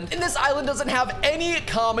Island. And this island doesn't have any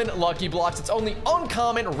common lucky blocks. It's only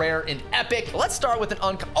uncommon, rare, and epic. Let's start with an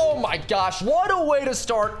oh my gosh, what a way to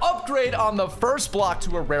start. Upgrade on the first block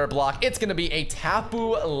to a rare block. It's gonna be a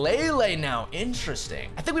Tapu Lele now. Interesting.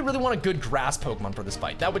 I think we really want a good grass Pokemon for this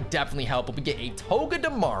fight. That would definitely help. But we get a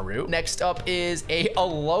Togedemaru. Next up is a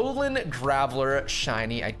Alolan Graveler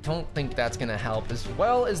shiny. I don't think that's gonna help, as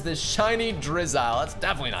well as this shiny Drizzile. That's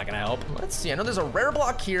definitely not gonna help. Let's see. I know there's a rare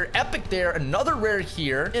block here, epic there, another rare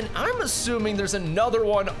here, and I'm assuming there's another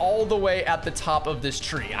one all the way at the top of this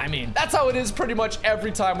tree. I mean, that's how it is pretty much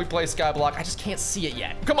every time we play Skyblock. I just can't see it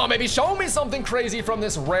yet. Come on, baby, show me something crazy from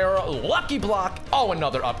this rare lucky block. Oh,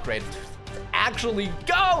 another upgrade. Actually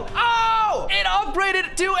go. Oh, it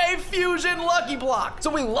upgraded to a fusion lucky block. So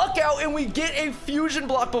we luck out and we get a fusion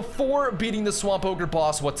block before beating the Swamp Ogre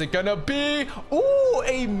boss. What's it gonna be? Ooh,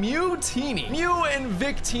 a Mewtini. Mew and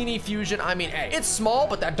Victini fusion. I mean, hey, it's small,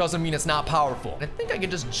 but that doesn't mean it's not powerful. I think I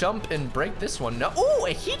can just jump and break this one. No. Ooh,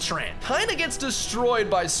 a Heatran. Kind of gets destroyed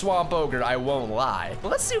by Swamp Ogre, I won't lie. But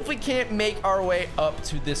let's see if we can't make our way up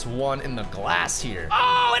to this one in the glass here.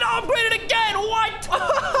 Oh, it upgraded again. What?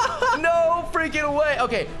 No freaking way.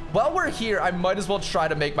 Okay, while we're here, I might as well try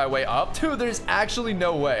to make my way up. Dude, there's actually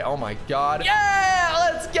no way. Oh my god. Yeah,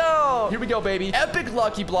 let's go. Here we go, baby. Epic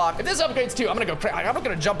lucky block. If this upgrades too, I'm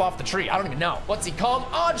gonna jump off the tree. I don't even know. What's he? Come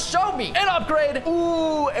on, show me an upgrade.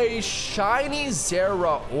 Ooh, a shiny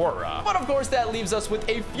Zeraora. But of course, that leaves us with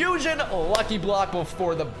a fusion lucky block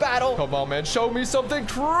before the battle. Come on, man, show me something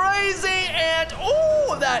crazy. And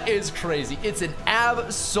ooh, that is crazy. It's an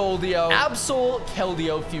Absol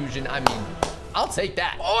Keldeo fusion. I mean, I'll take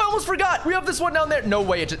that. Oh, I almost forgot. We have this one down there. No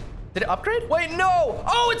way. Did it upgrade? Wait, no.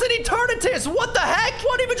 Oh, it's an Eternatus. What the heck?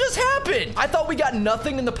 What even just happened? I thought we got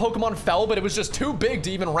nothing and the Pokemon fell, but it was just too big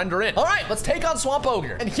to even render in. All right, let's take on Swamp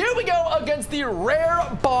Ogre. And here we go against the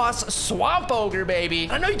rare boss Swamp Ogre, baby.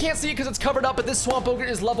 I know you can't see it because it's covered up, but this Swamp Ogre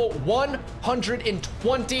is level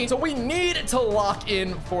 120. So we need to lock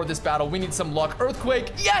in for this battle. We need some luck.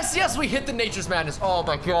 Earthquake. Yes, yes, we hit the Nature's Madness. Oh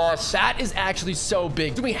my gosh. That is actually so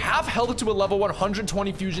big. Do we have held it to a level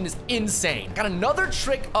 120 fusion is insane. Got another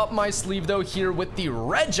trick up my sleeve though here with the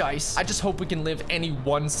Regice. I just hope we can live any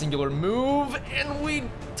one singular move, and we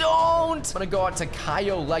don't. I'm gonna go out to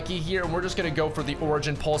Kyoleki here, and we're just gonna go for the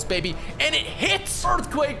Origin Pulse, baby, and it hits.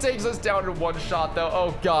 Earthquake takes us down to one shot though.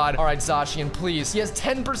 Oh god. All right, Zacian, please. He has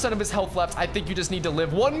 10% of his health left. I think you just need to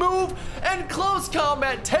live one move, and close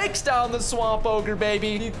combat takes down the Swamp Ogre,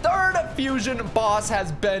 baby. The third fusion boss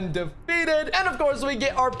has been defeated, and of course we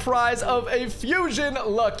get our prize of a fusion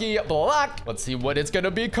lucky block. Let's see what it's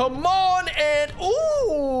gonna be. Come on, and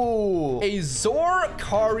ooh, a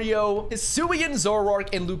Zorcario, Hisuian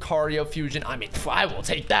Zoroark, and Lucario fusion. I mean, I will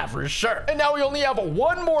take that for sure. And now we only have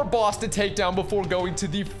one more boss to take down before going to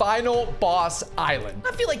the final boss island.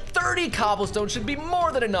 I feel like 30 cobblestone should be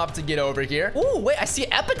more than enough to get over here. Ooh, wait, I see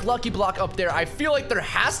epic lucky block up there. I feel like there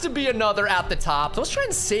has to be another at the top. So let's try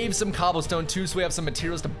and save some cobblestone too, so we have some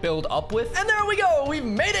materials to build up with. And there we go. We've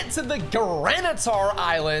made it to the Granitar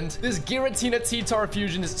Island. This Giratina T-Tar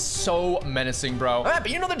fusion is so menacing, bro. All right,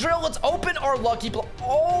 but you know the drill. Let's open our lucky block.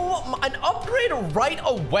 Oh, an upgrade right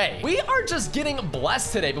away. We are just getting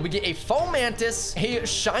blessed today, but we get a Fomantis, a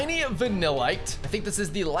shiny Vanillite. I think this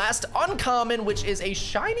is the last uncommon, which is a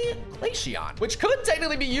shiny Glaceon, which could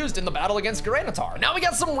technically be used in the battle against Granitar. Now we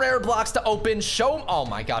got some rare blocks to open. Oh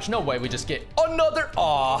my gosh, no way. We just get another.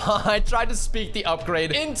 Oh, I tried to speak the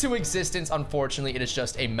upgrade into existence. Unfortunately, it is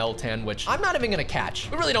just a Meltan, which I'm not even gonna catch.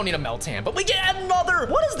 We really don't need a Meltan, but we get another.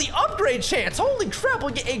 What is the upgrade chance? Holy crap,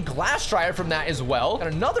 we get a Glass Dryer from that as well. Got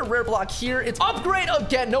another rare block here. It's upgrade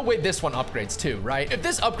again. No way, this one upgrades too, right? If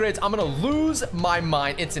this upgrades, I'm gonna lose my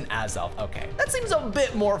mind. It's an Azelf. Okay, that seems a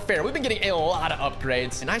bit more fair. We've been getting a lot of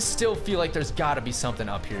upgrades, and I still feel like there's gotta be something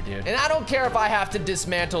up here, dude. And I don't care if I have to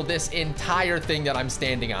dismantle this entire thing that I'm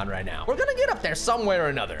standing on right now. We're gonna get up there somewhere or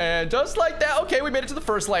another. And just like that, okay, we made it to the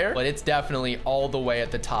first layer, but it's definitely all the way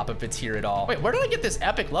at the top if it's here at all. Wait, where did I get this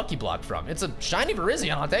epic lucky block from? It's a shiny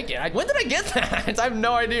Virizion. I'll take it. When did I get that? I have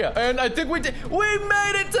no idea. And I think we did. We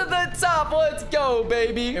made it to the top. Let's go,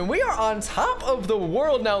 baby. And we are on top of the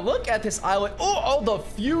world now. Look at this island. Oh, the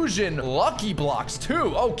fusion lucky blocks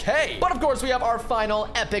too. Okay. But of course, we have our final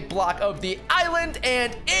epic block of the island,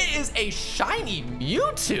 and it is a shiny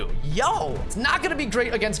Mewtwo. Yo, it's not gonna be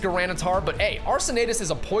great against Granitar, but hey, Arsenatus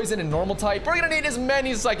is a poison and normal type. We're gonna need as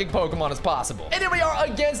many psychic Pokemon as possible. And here we are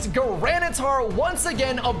against Granitar once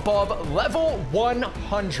again above level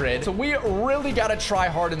 100. So we really gotta try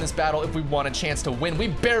hard in this battle. battle if we want a chance to win. We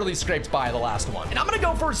barely scraped by the last one. And I'm gonna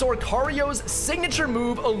go for Zorkario's signature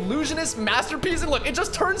move, Illusionist Masterpiece. And look, it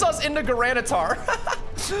just turns us into Garanitar.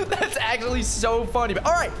 That's actually so funny. But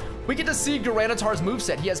all right, we get to see Garanitar's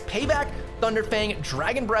moveset. He has Payback, Thunder Fang,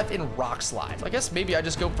 Dragon Breath, and Rock Slide. So I guess maybe I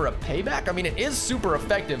just go for a Payback. I mean, it is super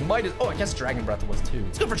effective. Oh, I guess Dragon Breath was too.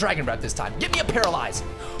 Let's go for Dragon Breath this time. Give me a Paralyze.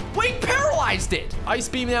 Wait, paralyzed it. Ice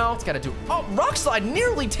Beam now. It's got to do. Oh, Rock Slide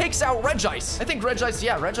nearly takes out Regice. I think Regice,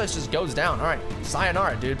 yeah, Regice just goes down. All right,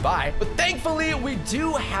 sayonara, dude. Bye. But thankfully, we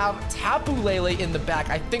do have Tapu Lele in the back.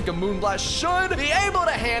 I think a Moonblast should be able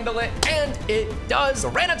to handle it, and it does.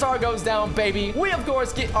 Garanitar goes down, baby. We, of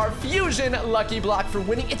course, get our Fusion Lucky Block for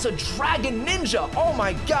winning. It's a Dragon Ninja. Oh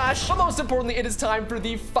my gosh. But most importantly, it is time for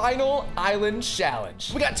the final island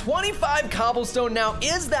challenge. We got 25 cobblestone now.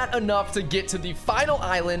 Is that enough to get to the final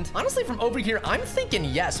island? Honestly, from over here, I'm thinking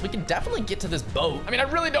yes, we can definitely get to this boat. I mean, I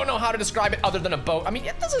really don't know how to describe it other than a boat. I mean,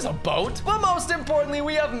 yeah, this is a boat. But most importantly,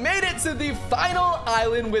 we have made it to the final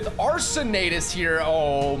island with Arsenatus here.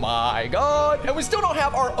 Oh my God. And we still don't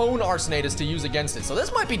have our own Arsenatus to use against it. So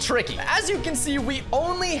this might be tricky. As you can see, we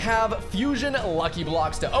only have Fusion Lucky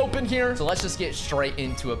Blocks to open here. So let's just get straight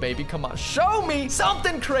into it, baby. Come on, show me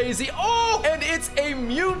something crazy. Oh, and it's a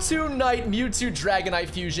Mewtwo Knight, Mewtwo Dragonite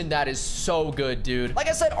fusion. That is so good, dude. Like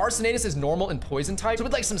I said, Arsenatus is normal and poison type. So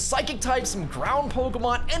with like some psychic types, some ground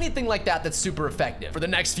Pokemon, anything like that, that's super effective. For the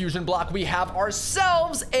next fusion block, we have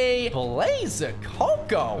ourselves a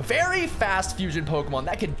Blazicoco. Very fast fusion Pokemon.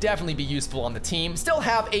 That could definitely be useful on the team. Still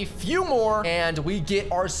have a few more, and we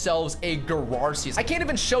get ourselves a Gararceus. I can't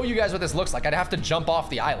even show you guys what this looks like. I'd have to jump off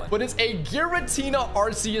the island. But it's a Giratina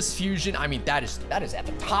Arceus fusion. I mean, that is at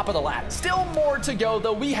the top of the ladder. Still more to go,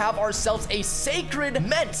 though. We have ourselves a Sacred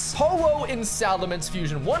Ments Ho-Oh and Salamence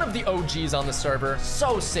fusion, one of the OGs on the server.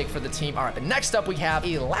 So sick for the team. All right, but next up we have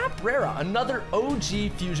a Laprera, another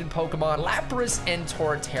OG fusion Pokemon, Lapras and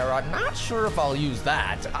Torterra. Not sure if I'll use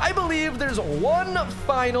that. I believe there's one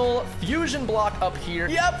final fusion block up here.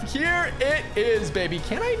 Yep, here it is, baby.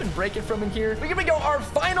 Can I even break it from in here? We're gonna go our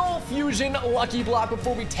final fusion lucky block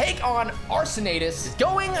before we take on Arsenatus. Is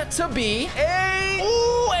going to be a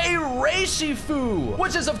Rayquaza,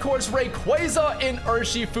 which is of course Rayquaza and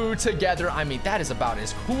Urshifu together. I mean, that is about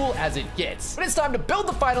as cool as it gets. But it's time to build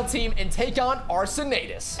the final team and take on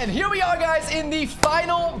Arsenatus. And here we are, guys, in the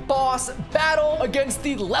final boss battle against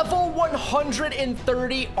the level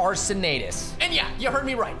 130 Arsenatus. And yeah, you heard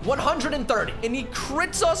me right, 130. And he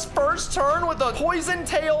crits us first turn with a poison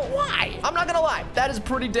tail. Why? I'm not gonna lie, that is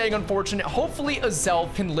pretty dang unfortunate. Hopefully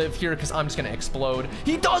Azelf can live here because I'm just gonna explode.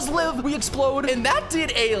 He does live, we explode, and that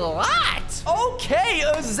did a lot. Okay,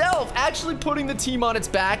 Azelf actually putting the team on its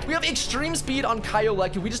back. We have extreme speed on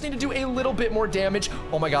Kyoleki. We just need to do a little bit more damage.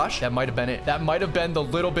 Oh my gosh, that might have been it. That might have been the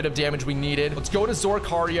little bit of damage we needed. Let's go to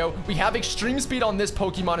Zorkario. We have extreme speed on this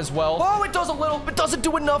Pokemon as well. Oh, it does a little, but doesn't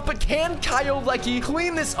do enough. But can Kyoleki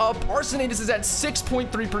clean this up? Arsenatus is at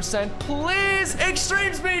 6.3%. Please,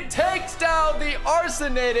 extreme speed takes down the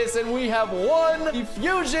Arsenatus, and we have won the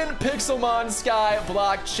Fusion Pixelmon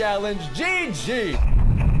Skyblock Challenge. GG.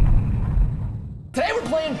 Today we're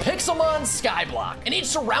playing Pixelmon Skyblock, and each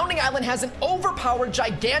surrounding island has an overpowered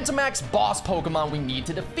Gigantamax boss Pokemon we need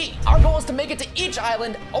to defeat. Our goal is to make it to each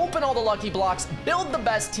island, open all the lucky blocks, build the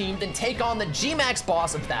best team, then take on the G-Max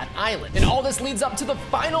boss of that island. And all this leads up to the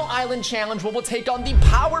final island challenge where we'll take on the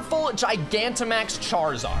powerful Gigantamax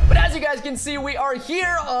Charizard. But as you guys can see, we are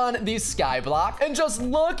here on the Skyblock, and just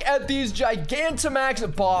look at these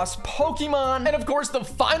Gigantamax boss Pokemon, and of course the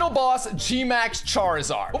final boss, G-Max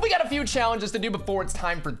Charizard. But we got a few challenges to do before it's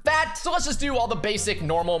time for that, so let's just do all the basic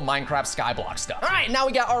normal Minecraft Skyblock stuff. All right, now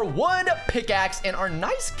we got our wood pickaxe and our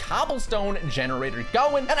nice cobblestone generator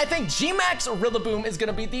going, and I think G-Max Rillaboom is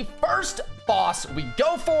gonna be the first boss we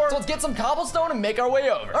go for. So let's get some cobblestone and make our way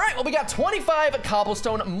over. All right, well, we got 25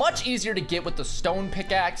 cobblestone, much easier to get with the stone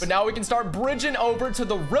pickaxe, but now we can start bridging over to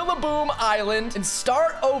the Rillaboom Island and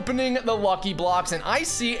start opening the lucky blocks, and I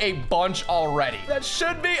see a bunch already. That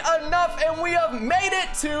should be enough, and we have made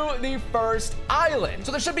it to the first island.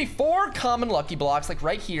 So there should be 4 common lucky blocks, like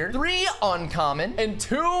right here, 3 uncommon, and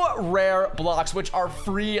 2 rare blocks, which are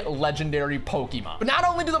free legendary Pokemon. But not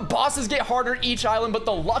only do the bosses get harder each island, but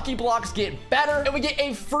the lucky blocks get better, and we get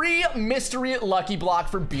a free mystery lucky block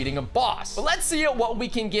for beating a boss. But let's see what we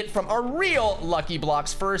can get from our real lucky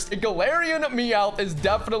blocks first. A Galarian Meowth is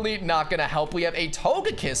definitely not gonna help. We have a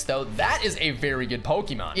Togekiss, though. That is a very good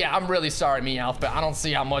Pokemon. Yeah, I'm really sorry, Meowth, but I don't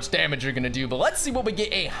see how much damage you're gonna do. But let's see what we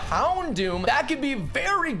get. A Houndoom. That that could be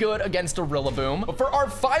very good against a Rillaboom. But for our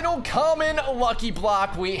final common lucky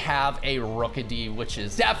block, we have a Rookidee, which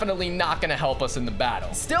is definitely not gonna help us in the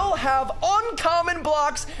battle. Still have uncommon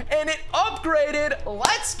blocks, and it upgraded.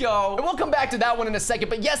 Let's go. And we'll come back to that one in a second,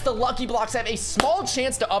 but yes, the lucky blocks have a small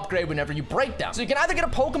chance to upgrade whenever you break them. So you can either get a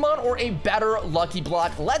Pokemon or a better lucky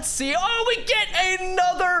block. Let's see. Oh, we get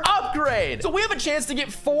another upgrade. So we have a chance to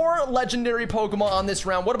get 4 legendary Pokemon on this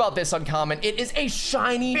round. What about this uncommon? It is a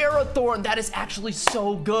shiny Ferrothorn. That is actually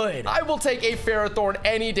so good. I will take a Ferrothorn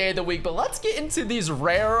any day of the week, but let's get into these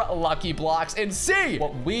rare lucky blocks and see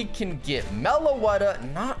what we can get.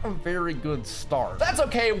 Meloetta, not a very good start. That's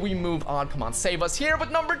okay, we move on. Come on, save us here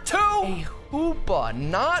with number 2. A Hoopa,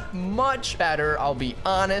 not much better, I'll be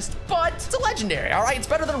honest, but it's a legendary, all right? It's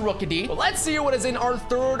better than a Rookidee. But let's see what is in our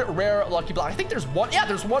 3rd rare lucky block. I think there's one, yeah,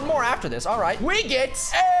 there's one more after this, all right. We get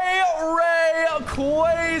a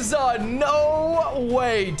Rayquaza. No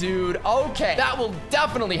way, dude. Okay, that will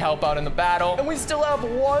definitely help out in the battle. And we still have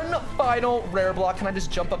one final rare block. Can I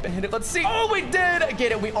just jump up and hit it? Let's see. Oh, we did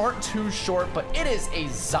get it. We aren't too short, but it is a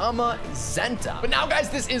Zamazenta. But now, guys,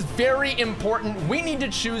 this is very important. We need to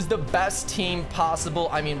choose the best team possible.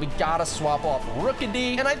 I mean, we gotta swap off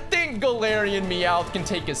Rookidee, and I think Galarian Meowth can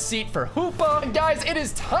take a seat for Hoopa. And guys, it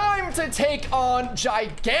is time to take on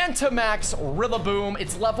Gigantamax Rillaboom.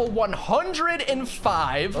 It's level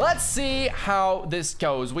 105. Let's see how this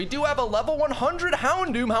goes. We do have a level 100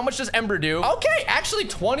 Houndoom. How much does Ember do? Okay, actually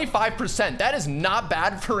 25%. That is not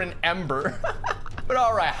bad for an Ember. But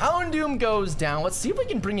all right, Houndoom goes down. Let's see if we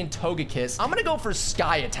can bring in Togekiss. I'm gonna go for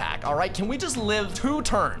Sky Attack, all right? Can we just live 2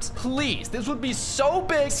 turns? Please, this would be so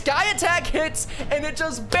big. Sky Attack hits, and it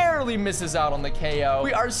just barely misses out on the KO.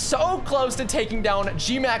 We are so close to taking down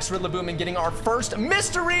G-Max Rillaboom and getting our first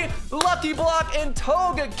mystery lucky block, and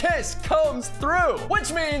Togekiss comes through,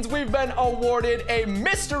 which means we've been awarded a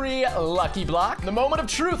mystery lucky block. The moment of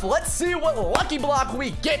truth, let's see what lucky block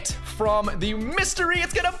we get from the mystery.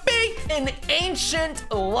 It's gonna be an ancient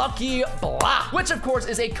lucky block, which of course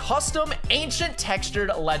is a custom ancient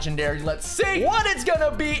textured legendary. Let's see what it's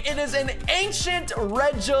gonna be. It is an ancient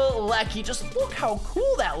Regieleki. Just look how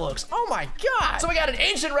cool that looks. Oh my god. So we got an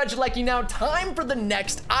ancient Regieleki. Now time for the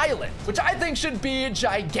next island, which I think should be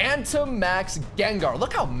Gigantamax Gengar.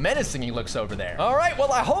 Look how menacing he looks over there. All right,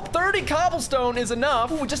 well, I hope 30 cobblestone is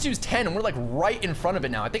enough. Ooh, we just used 10 and we're like right in front of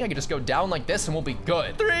it now. I think I can just go down like this and we'll be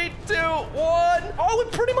good. 3, 2, 1. Oh,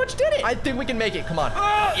 we pretty much did it. I think we can make it. Come on.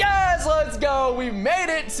 Yes, let's go. We made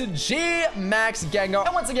it to G-Max Gengar.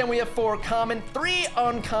 And once again, we have 4 common, 3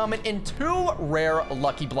 uncommon, and 2 rare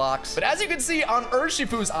lucky blocks. But as you can see on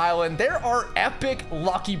Urshifu's island, there are epic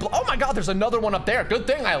lucky blocks. Oh my god, there's another one up there. Good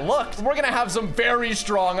thing I looked. We're gonna have some very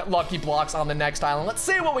strong lucky blocks on the next island. Let's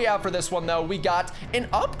see what we have for this one, though. We got an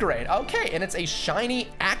upgrade. Okay, and it's a shiny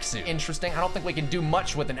Axew. Interesting. I don't think we can do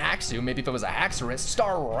much with an Axew. Maybe if it was a Haxorus.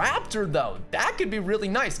 Staraptor, though. That could be really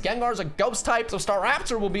nice. Gengar's a ghost type, so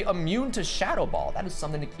Staraptor will be immune to Shadow Ball. That is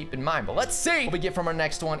something to keep in mind. But let's see what we get from our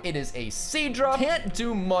next one. It is a Seadra. Can't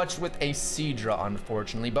do much with a Seadra,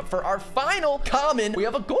 unfortunately. But for our final common, we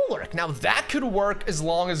have a Golurk. Now that could work as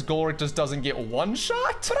long as Golurk just doesn't get one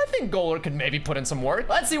shot. But I think Golurk could maybe put in some work.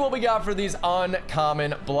 Let's see what we got for these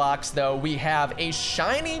uncommon blocks, though. We have a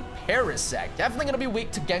shiny Parasect. Definitely gonna be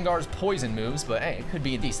weak to Gengar's poison moves, but hey, it could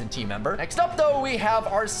be a decent team member. Next up, though, we have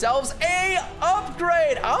ourselves a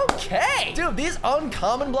upgrade. Okay, dude, these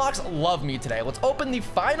uncommon blocks love me today. Let's open the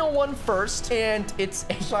final one first, and it's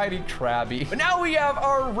a shiny Krabby. But now we have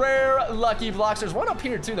our rare lucky blocks. There's one up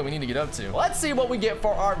here too that we need to get up to. Let's see what we get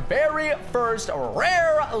for our very first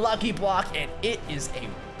rare lucky block, and it is a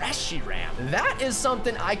Reshiram. That is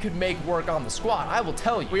something I could make work on the squad. I will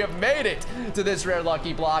tell you. We have made it to this rare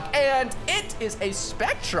lucky block, and it is a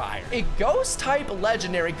Spectrier. A ghost type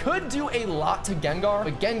legendary could do a lot to Gengar,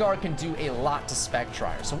 but Gengar can do a lot to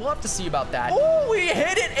Spectrier. So we'll have to see about that. Oh, we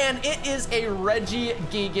hit it, and it is a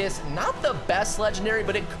Regigigas. Not the best legendary,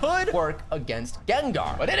 but it could work against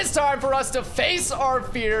Gengar. But it is time for us to face our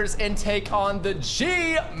fears and take on the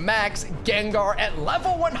G-Max Gengar at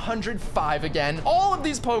level 105 again. All of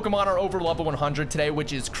these Pokemon are over level 100 today,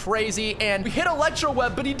 which is crazy. And we hit Electro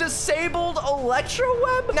Web, but he disabled Electro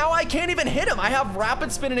Web. Now I can't even hit him. I have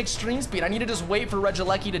Rapid Spin and Extreme Speed. I need to just wait for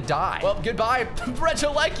Regieleki to die. Well, goodbye,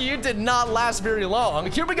 Regieleki. You did not last very long.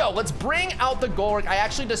 Here we go. Let's bring out the Golurk. I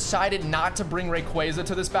actually decided not to bring Rayquaza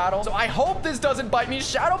to this battle, so I hope this doesn't bite me.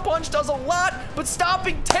 Shadow Punch does a lot, but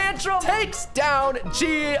Stomping Tantrum takes down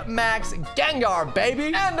G-Max Gengar,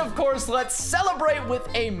 baby. And of course, let's celebrate with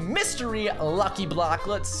a mystery lucky block.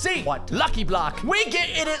 Let's Let's see what lucky block we get.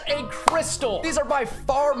 It is a crystal. These are by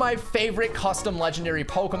far my favorite custom legendary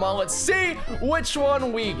Pokemon. Let's see which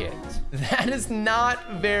one we get. That is not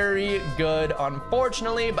very good,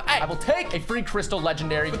 unfortunately, but hey, I will take a free crystal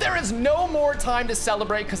legendary. But there is no more time to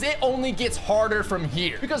celebrate because it only gets harder from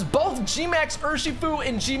here, because both Gmax Urshifu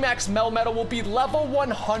and Gmax Melmetal will be level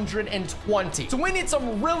 120. So we need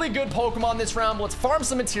some really good Pokemon this round. Let's farm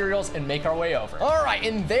some materials and make our way over. All right,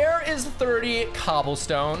 and there is 30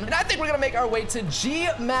 cobblestone. And I think we're gonna make our way to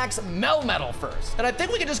Gmax Melmetal first. And I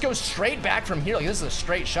think we can just go straight back from here. Like, this is a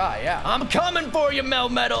straight shot, yeah. I'm coming for you,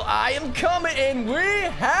 Melmetal. I am coming, and we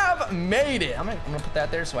have made it. I'm gonna put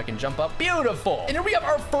that there so I can jump up. Beautiful. And here we have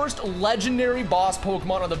our first legendary boss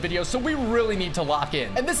Pokemon on the video, so we really need to lock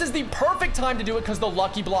in. And this is the perfect time to do it because the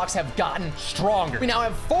lucky blocks have gotten stronger. We now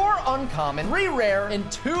have 4 uncommon, 3 rare,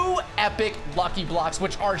 and 2 epic lucky blocks,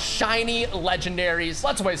 which are shiny legendaries.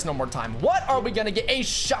 Let's waste no more time. What are we gonna get? A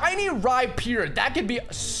shiny Rhyperior. That could be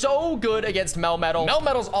so good against Melmetal.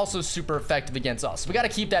 Melmetal's also super effective against us. We gotta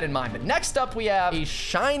keep that in mind. But next up, we have a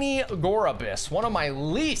shiny Gorobus, one of my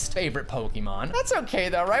least favorite Pokemon. That's okay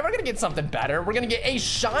though, right? We're gonna get something better. We're gonna get a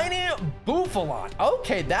shiny Bouffalon.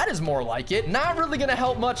 Okay, that is more like it. Not really gonna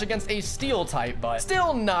help much against a steel type, but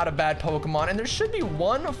still not a bad Pokemon. And there should be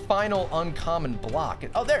one final uncommon block.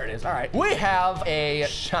 Oh, there it is. All right. We have a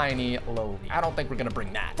shiny Loli. I don't think we're gonna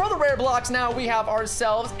bring that. For the rare blocks now, we have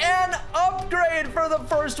ourselves an upgrade for the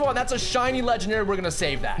first one. That's a shiny legendary. We're gonna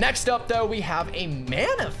save that. Next up though, we have a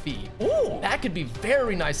Manaphy. Ooh, that could be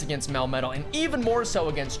very nice against Melmetal and even more so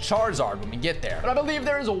against Charizard when we get there. But I believe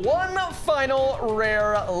there is one final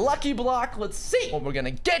rare lucky block. Let's see what we're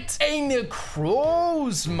gonna get. A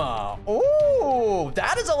Necrozma. Oh,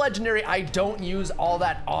 that is a legendary I don't use all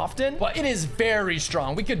that often, but it is very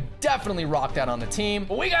strong. We could definitely rock that on the team.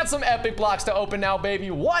 But we got some epic blocks to open now,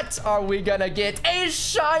 baby. What are we gonna get? A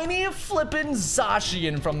shiny flippin'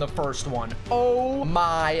 Zacian from the first one. Oh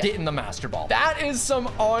my, getting the Master Ball. That is some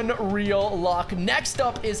unreal luck. Next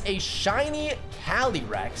up is a shiny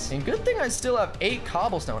Calyrex. And good thing I still have 8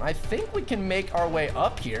 cobblestone. I think we can make our way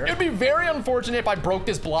up here. It'd be very unfortunate if I broke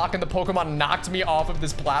this block and the Pokemon knocked me off of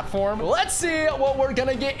this platform. Let's see what we're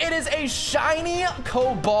gonna get. It is a shiny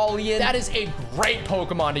Cobalion. That is a great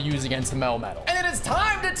Pokemon to use against Melmetal. And it is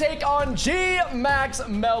time to take on Gmax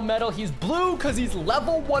Melmetal. He's blue because he's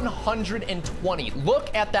level 120. Look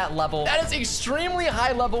at that level. That is extremely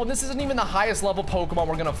high level, and this isn't even the highest level Pokemon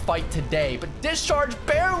we're gonna fight today. But Discharge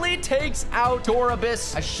barely takes out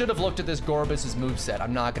Gorobus. I should have looked at this Gorobus's moveset.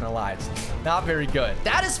 I'm not gonna lie, it's not very good.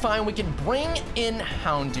 That is fine. We can bring in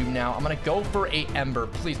Houndoom now. I'm gonna go for a Ember,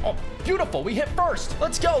 please. Oh, beautiful. We hit first.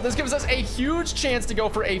 Let's go. This gives us a huge chance to go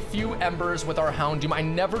for a few Embers with our Houndoom. I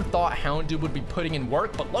never thought Houndoom would be putting in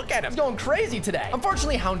work, but look at him. He's going crazy today.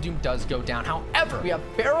 Unfortunately, Houndoom does go down. However, we have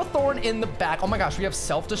Ferrothorn in the back. Oh my gosh, we have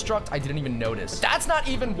Self-Destruct. I didn't even notice. But that's not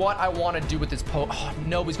even what I want to do with this Oh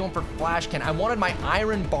no, he's going for Flash Cannon. I wanted my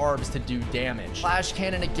Iron Barbs to do damage. Flash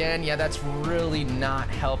Cannon again. Yeah, that's really not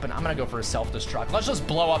helping. I'm gonna go for a Self-Destruct. Let's just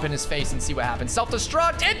blow up in his face and see what happens.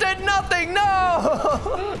 Self-Destruct. It did nothing.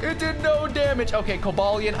 No. It did no damage. Okay,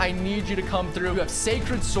 Cobalion, I need you to come through. You have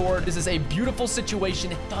Sacred Sword. This is a beautiful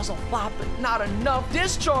situation. It does a lot, but not enough.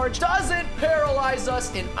 Discharge doesn't paralyze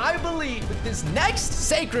us, and I believe with this next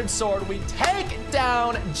Sacred Sword, we take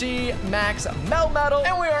down Gmax Melmetal,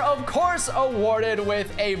 and we are, of course, awarded with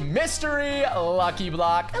a mystery lucky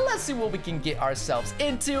block. And let's see what we can get ourselves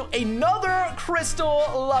into. Another crystal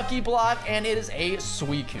lucky block, and it is a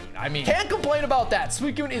Suicune. I mean, can't complain about that.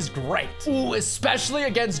 Suicune is great. Ooh, especially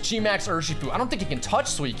against Gmax Urshifu. I don't think he can touch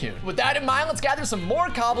Suicune. With that in mind, let's gather some more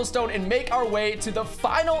cobblestone and make our way to the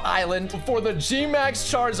final island before the Gmax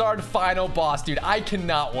Charizard final boss, dude. I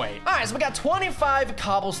cannot wait. All right, so we got 25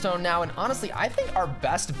 cobblestone now, and honestly, I think our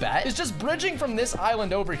best bet is just bridging from this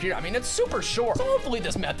island over here. I mean, it's super short, so hopefully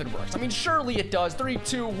this method works. I mean, surely it does. 3,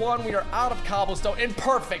 2, 1, we are out of cobblestone, and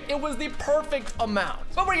perfect. It was the perfect amount.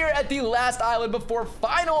 But we're here at the last island before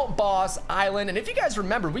final boss island, and if you guys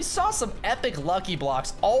remember, we saw some epic lucky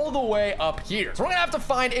blocks all the way up here. So we're gonna have to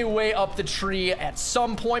find a way up the tree at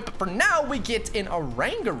some point, but for now, we get an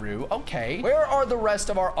Oranguru. Okay, where are the rest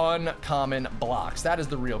of our uncommon blocks? That is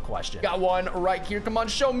the real question. Got one right here. Come on,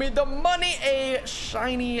 show me the money. A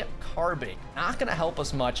shiny Carbink. Not gonna help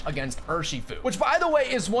us much against Urshifu, which, by the way,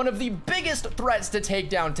 is one of the biggest threats to take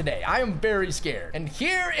down today. I am very scared. And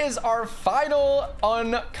here is our final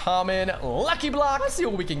uncommon lucky block. Let's see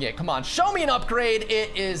what we can get. Come on, show me an upgrade.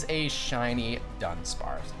 It is a shiny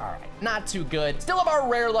Dunsparce. All right, not too good. Still have our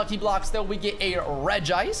rare lucky blocks, though. We get a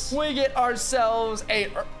Regice. We get ourselves a...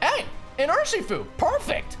 Hey! an Urshifu.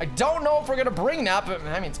 Perfect. I don't know if we're gonna bring that, but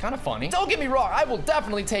I mean, it's kind of funny. Don't get me wrong, I will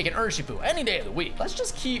definitely take an Urshifu any day of the week. Let's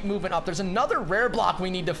just keep moving up. There's another rare block we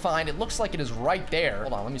need to find. It looks like it is right there.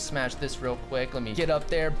 Hold on, let me smash this real quick. Let me get up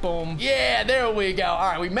there. Boom. Yeah, there we go.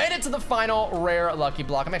 All right, we made it to the final rare lucky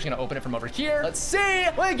block. I'm actually gonna open it from over here. Let's see.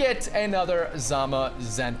 We get another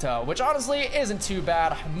Zamazenta, which honestly isn't too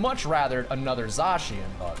bad. I'd much rather another Zacian,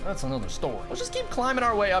 but that's another story. Let's just keep climbing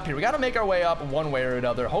our way up here. We gotta make our way up one way or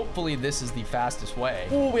another. Hopefully this is the fastest way.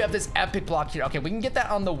 Ooh, we have this epic block here. Okay, we can get that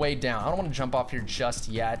on the way down. I don't want to jump off here just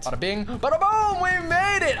yet. Bada bing, bada boom, we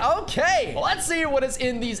made it. Okay, well, let's see what is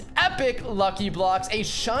in these epic lucky blocks. A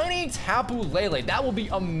shiny Tapu Lele. That will be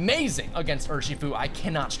amazing against Urshifu. I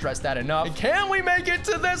cannot stress that enough. Can we make it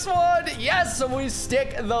to this one? Yes, so we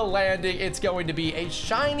stick the landing. It's going to be a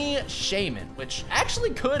shiny Shaman, which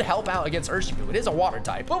actually could help out against Urshifu. It is a water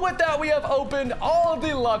type. But with that, we have opened all of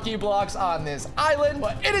the lucky blocks on this island.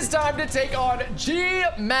 But it is time to take on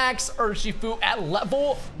G-Max Urshifu at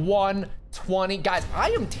level 120. Guys, I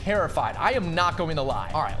am terrified. I am not going to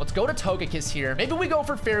lie. All right, let's go to Togekiss here. Maybe we go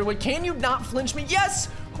for Fairy Wind. Can you not flinch me? Yes.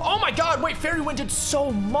 Oh my God, wait, Fairy Wind did so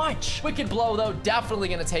much. Wicked Blow, though, definitely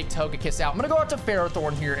gonna take Togekiss out. I'm gonna go out to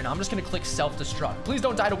Ferrothorn here, and I'm just gonna click Self-Destruct. Please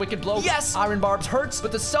don't die to Wicked Blow. Yes, Iron Barbs hurts,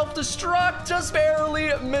 but the Self-Destruct just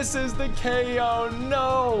barely misses the KO.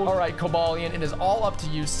 No. All right, Cobalion, it is all up to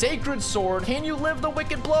you. Sacred Sword, can you live the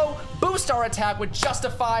Wicked Blow? Boost our attack with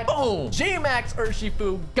Justified. Boom. G-Max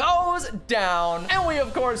Urshifu goes down, and we,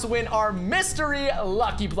 of course, win our mystery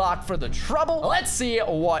lucky block for the trouble. Let's see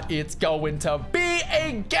what it's going to be.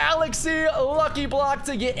 A Galaxy lucky block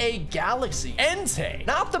to get a Galaxy Entei.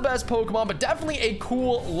 Not the best Pokemon, but definitely a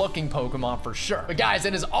cool looking Pokemon for sure. But guys,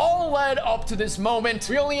 it is all led up to this moment.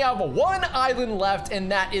 We only have one island left, and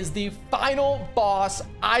that is the final boss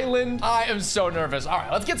island. I am so nervous. All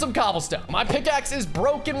right, let's get some cobblestone. My pickaxe is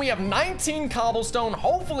broken. We have 19 cobblestone.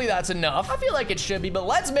 Hopefully that's enough. I feel like it should be, but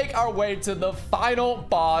let's make our way to the final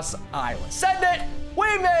boss island. Send it. We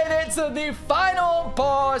made it to the final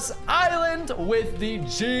boss island with the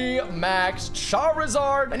G-Max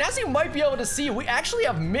Charizard. And as you might be able to see, we actually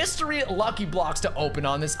have mystery lucky blocks to open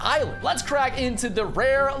on this island. Let's crack into the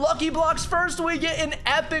rare lucky blocks first. We get an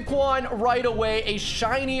epic one right away, a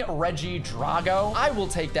shiny Regidrago. I will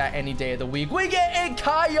take that any day of the week. We get a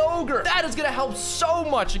Kyogre. That is gonna help so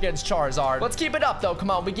much against Charizard. Let's keep it up though. Come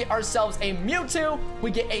on, we get ourselves a Mewtwo.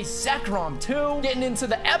 We get a Zekrom too. Getting into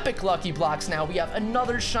the epic lucky blocks now. We have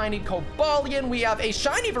another shiny Cobalion. We have a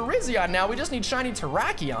shiny Virizion now. We just need shiny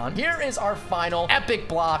Terrakion. Here is our final epic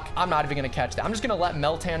block. I'm not even gonna catch that. I'm just gonna let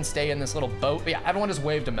Meltan stay in this little boat. But yeah, everyone just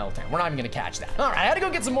waved to Meltan. We're not even gonna catch that. All right, I had to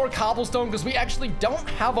go get some more cobblestone because we actually don't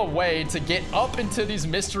have a way to get up into these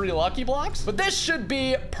mystery lucky blocks. But this should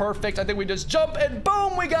be perfect. I think we just jump and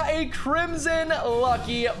boom, we got a Crimson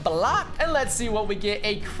lucky block. And let's see what we get.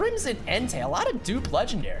 A Crimson Entei. A lot of dupe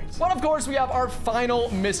legendaries. But of course, we have our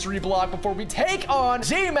final mystery block before we take on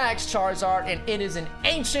G-Max Charizard, and it is an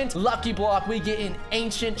ancient lucky block. We get an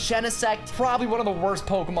ancient Genesect, probably one of the worst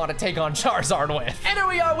Pokemon to take on Charizard with. And here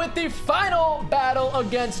we are with the final battle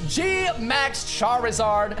against G-Max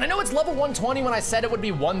Charizard. And I know it's level 120 when I said it would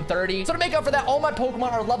be 130. So to make up for that, all my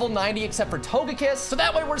Pokemon are level 90 except for Togekiss. So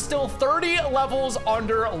that way we're still 30 levels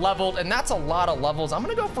under leveled, and that's a lot of levels. I'm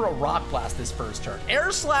gonna go for a Rock Blast this first turn.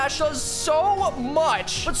 Air Slash does so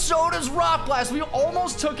much, but so does Rock Blast. We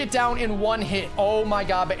almost took it down in one hit. Oh my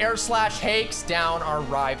God, but Air Slash takes down our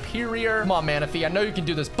Rhyperior. Come on, Manaphy, I know you can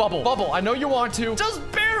do this. Bubble, I know you want to. Just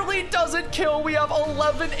barely doesn't kill. We have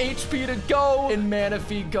 11 HP to go, and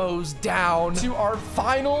Manaphy goes down to our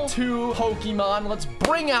final two Pokemon. Let's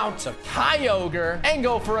bring out the Kyogre and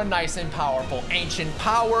go for a nice and powerful Ancient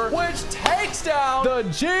Power, which takes down the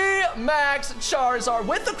G-Max Charizard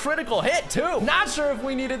with a critical hit too. Not sure if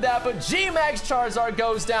we needed that, but G-Max Charizard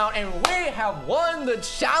goes down, and we have won the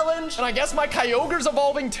challenge. And I guess my Kyogre's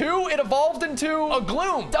evolving too. It evolved into a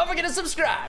Gloom. Don't forget to subscribe.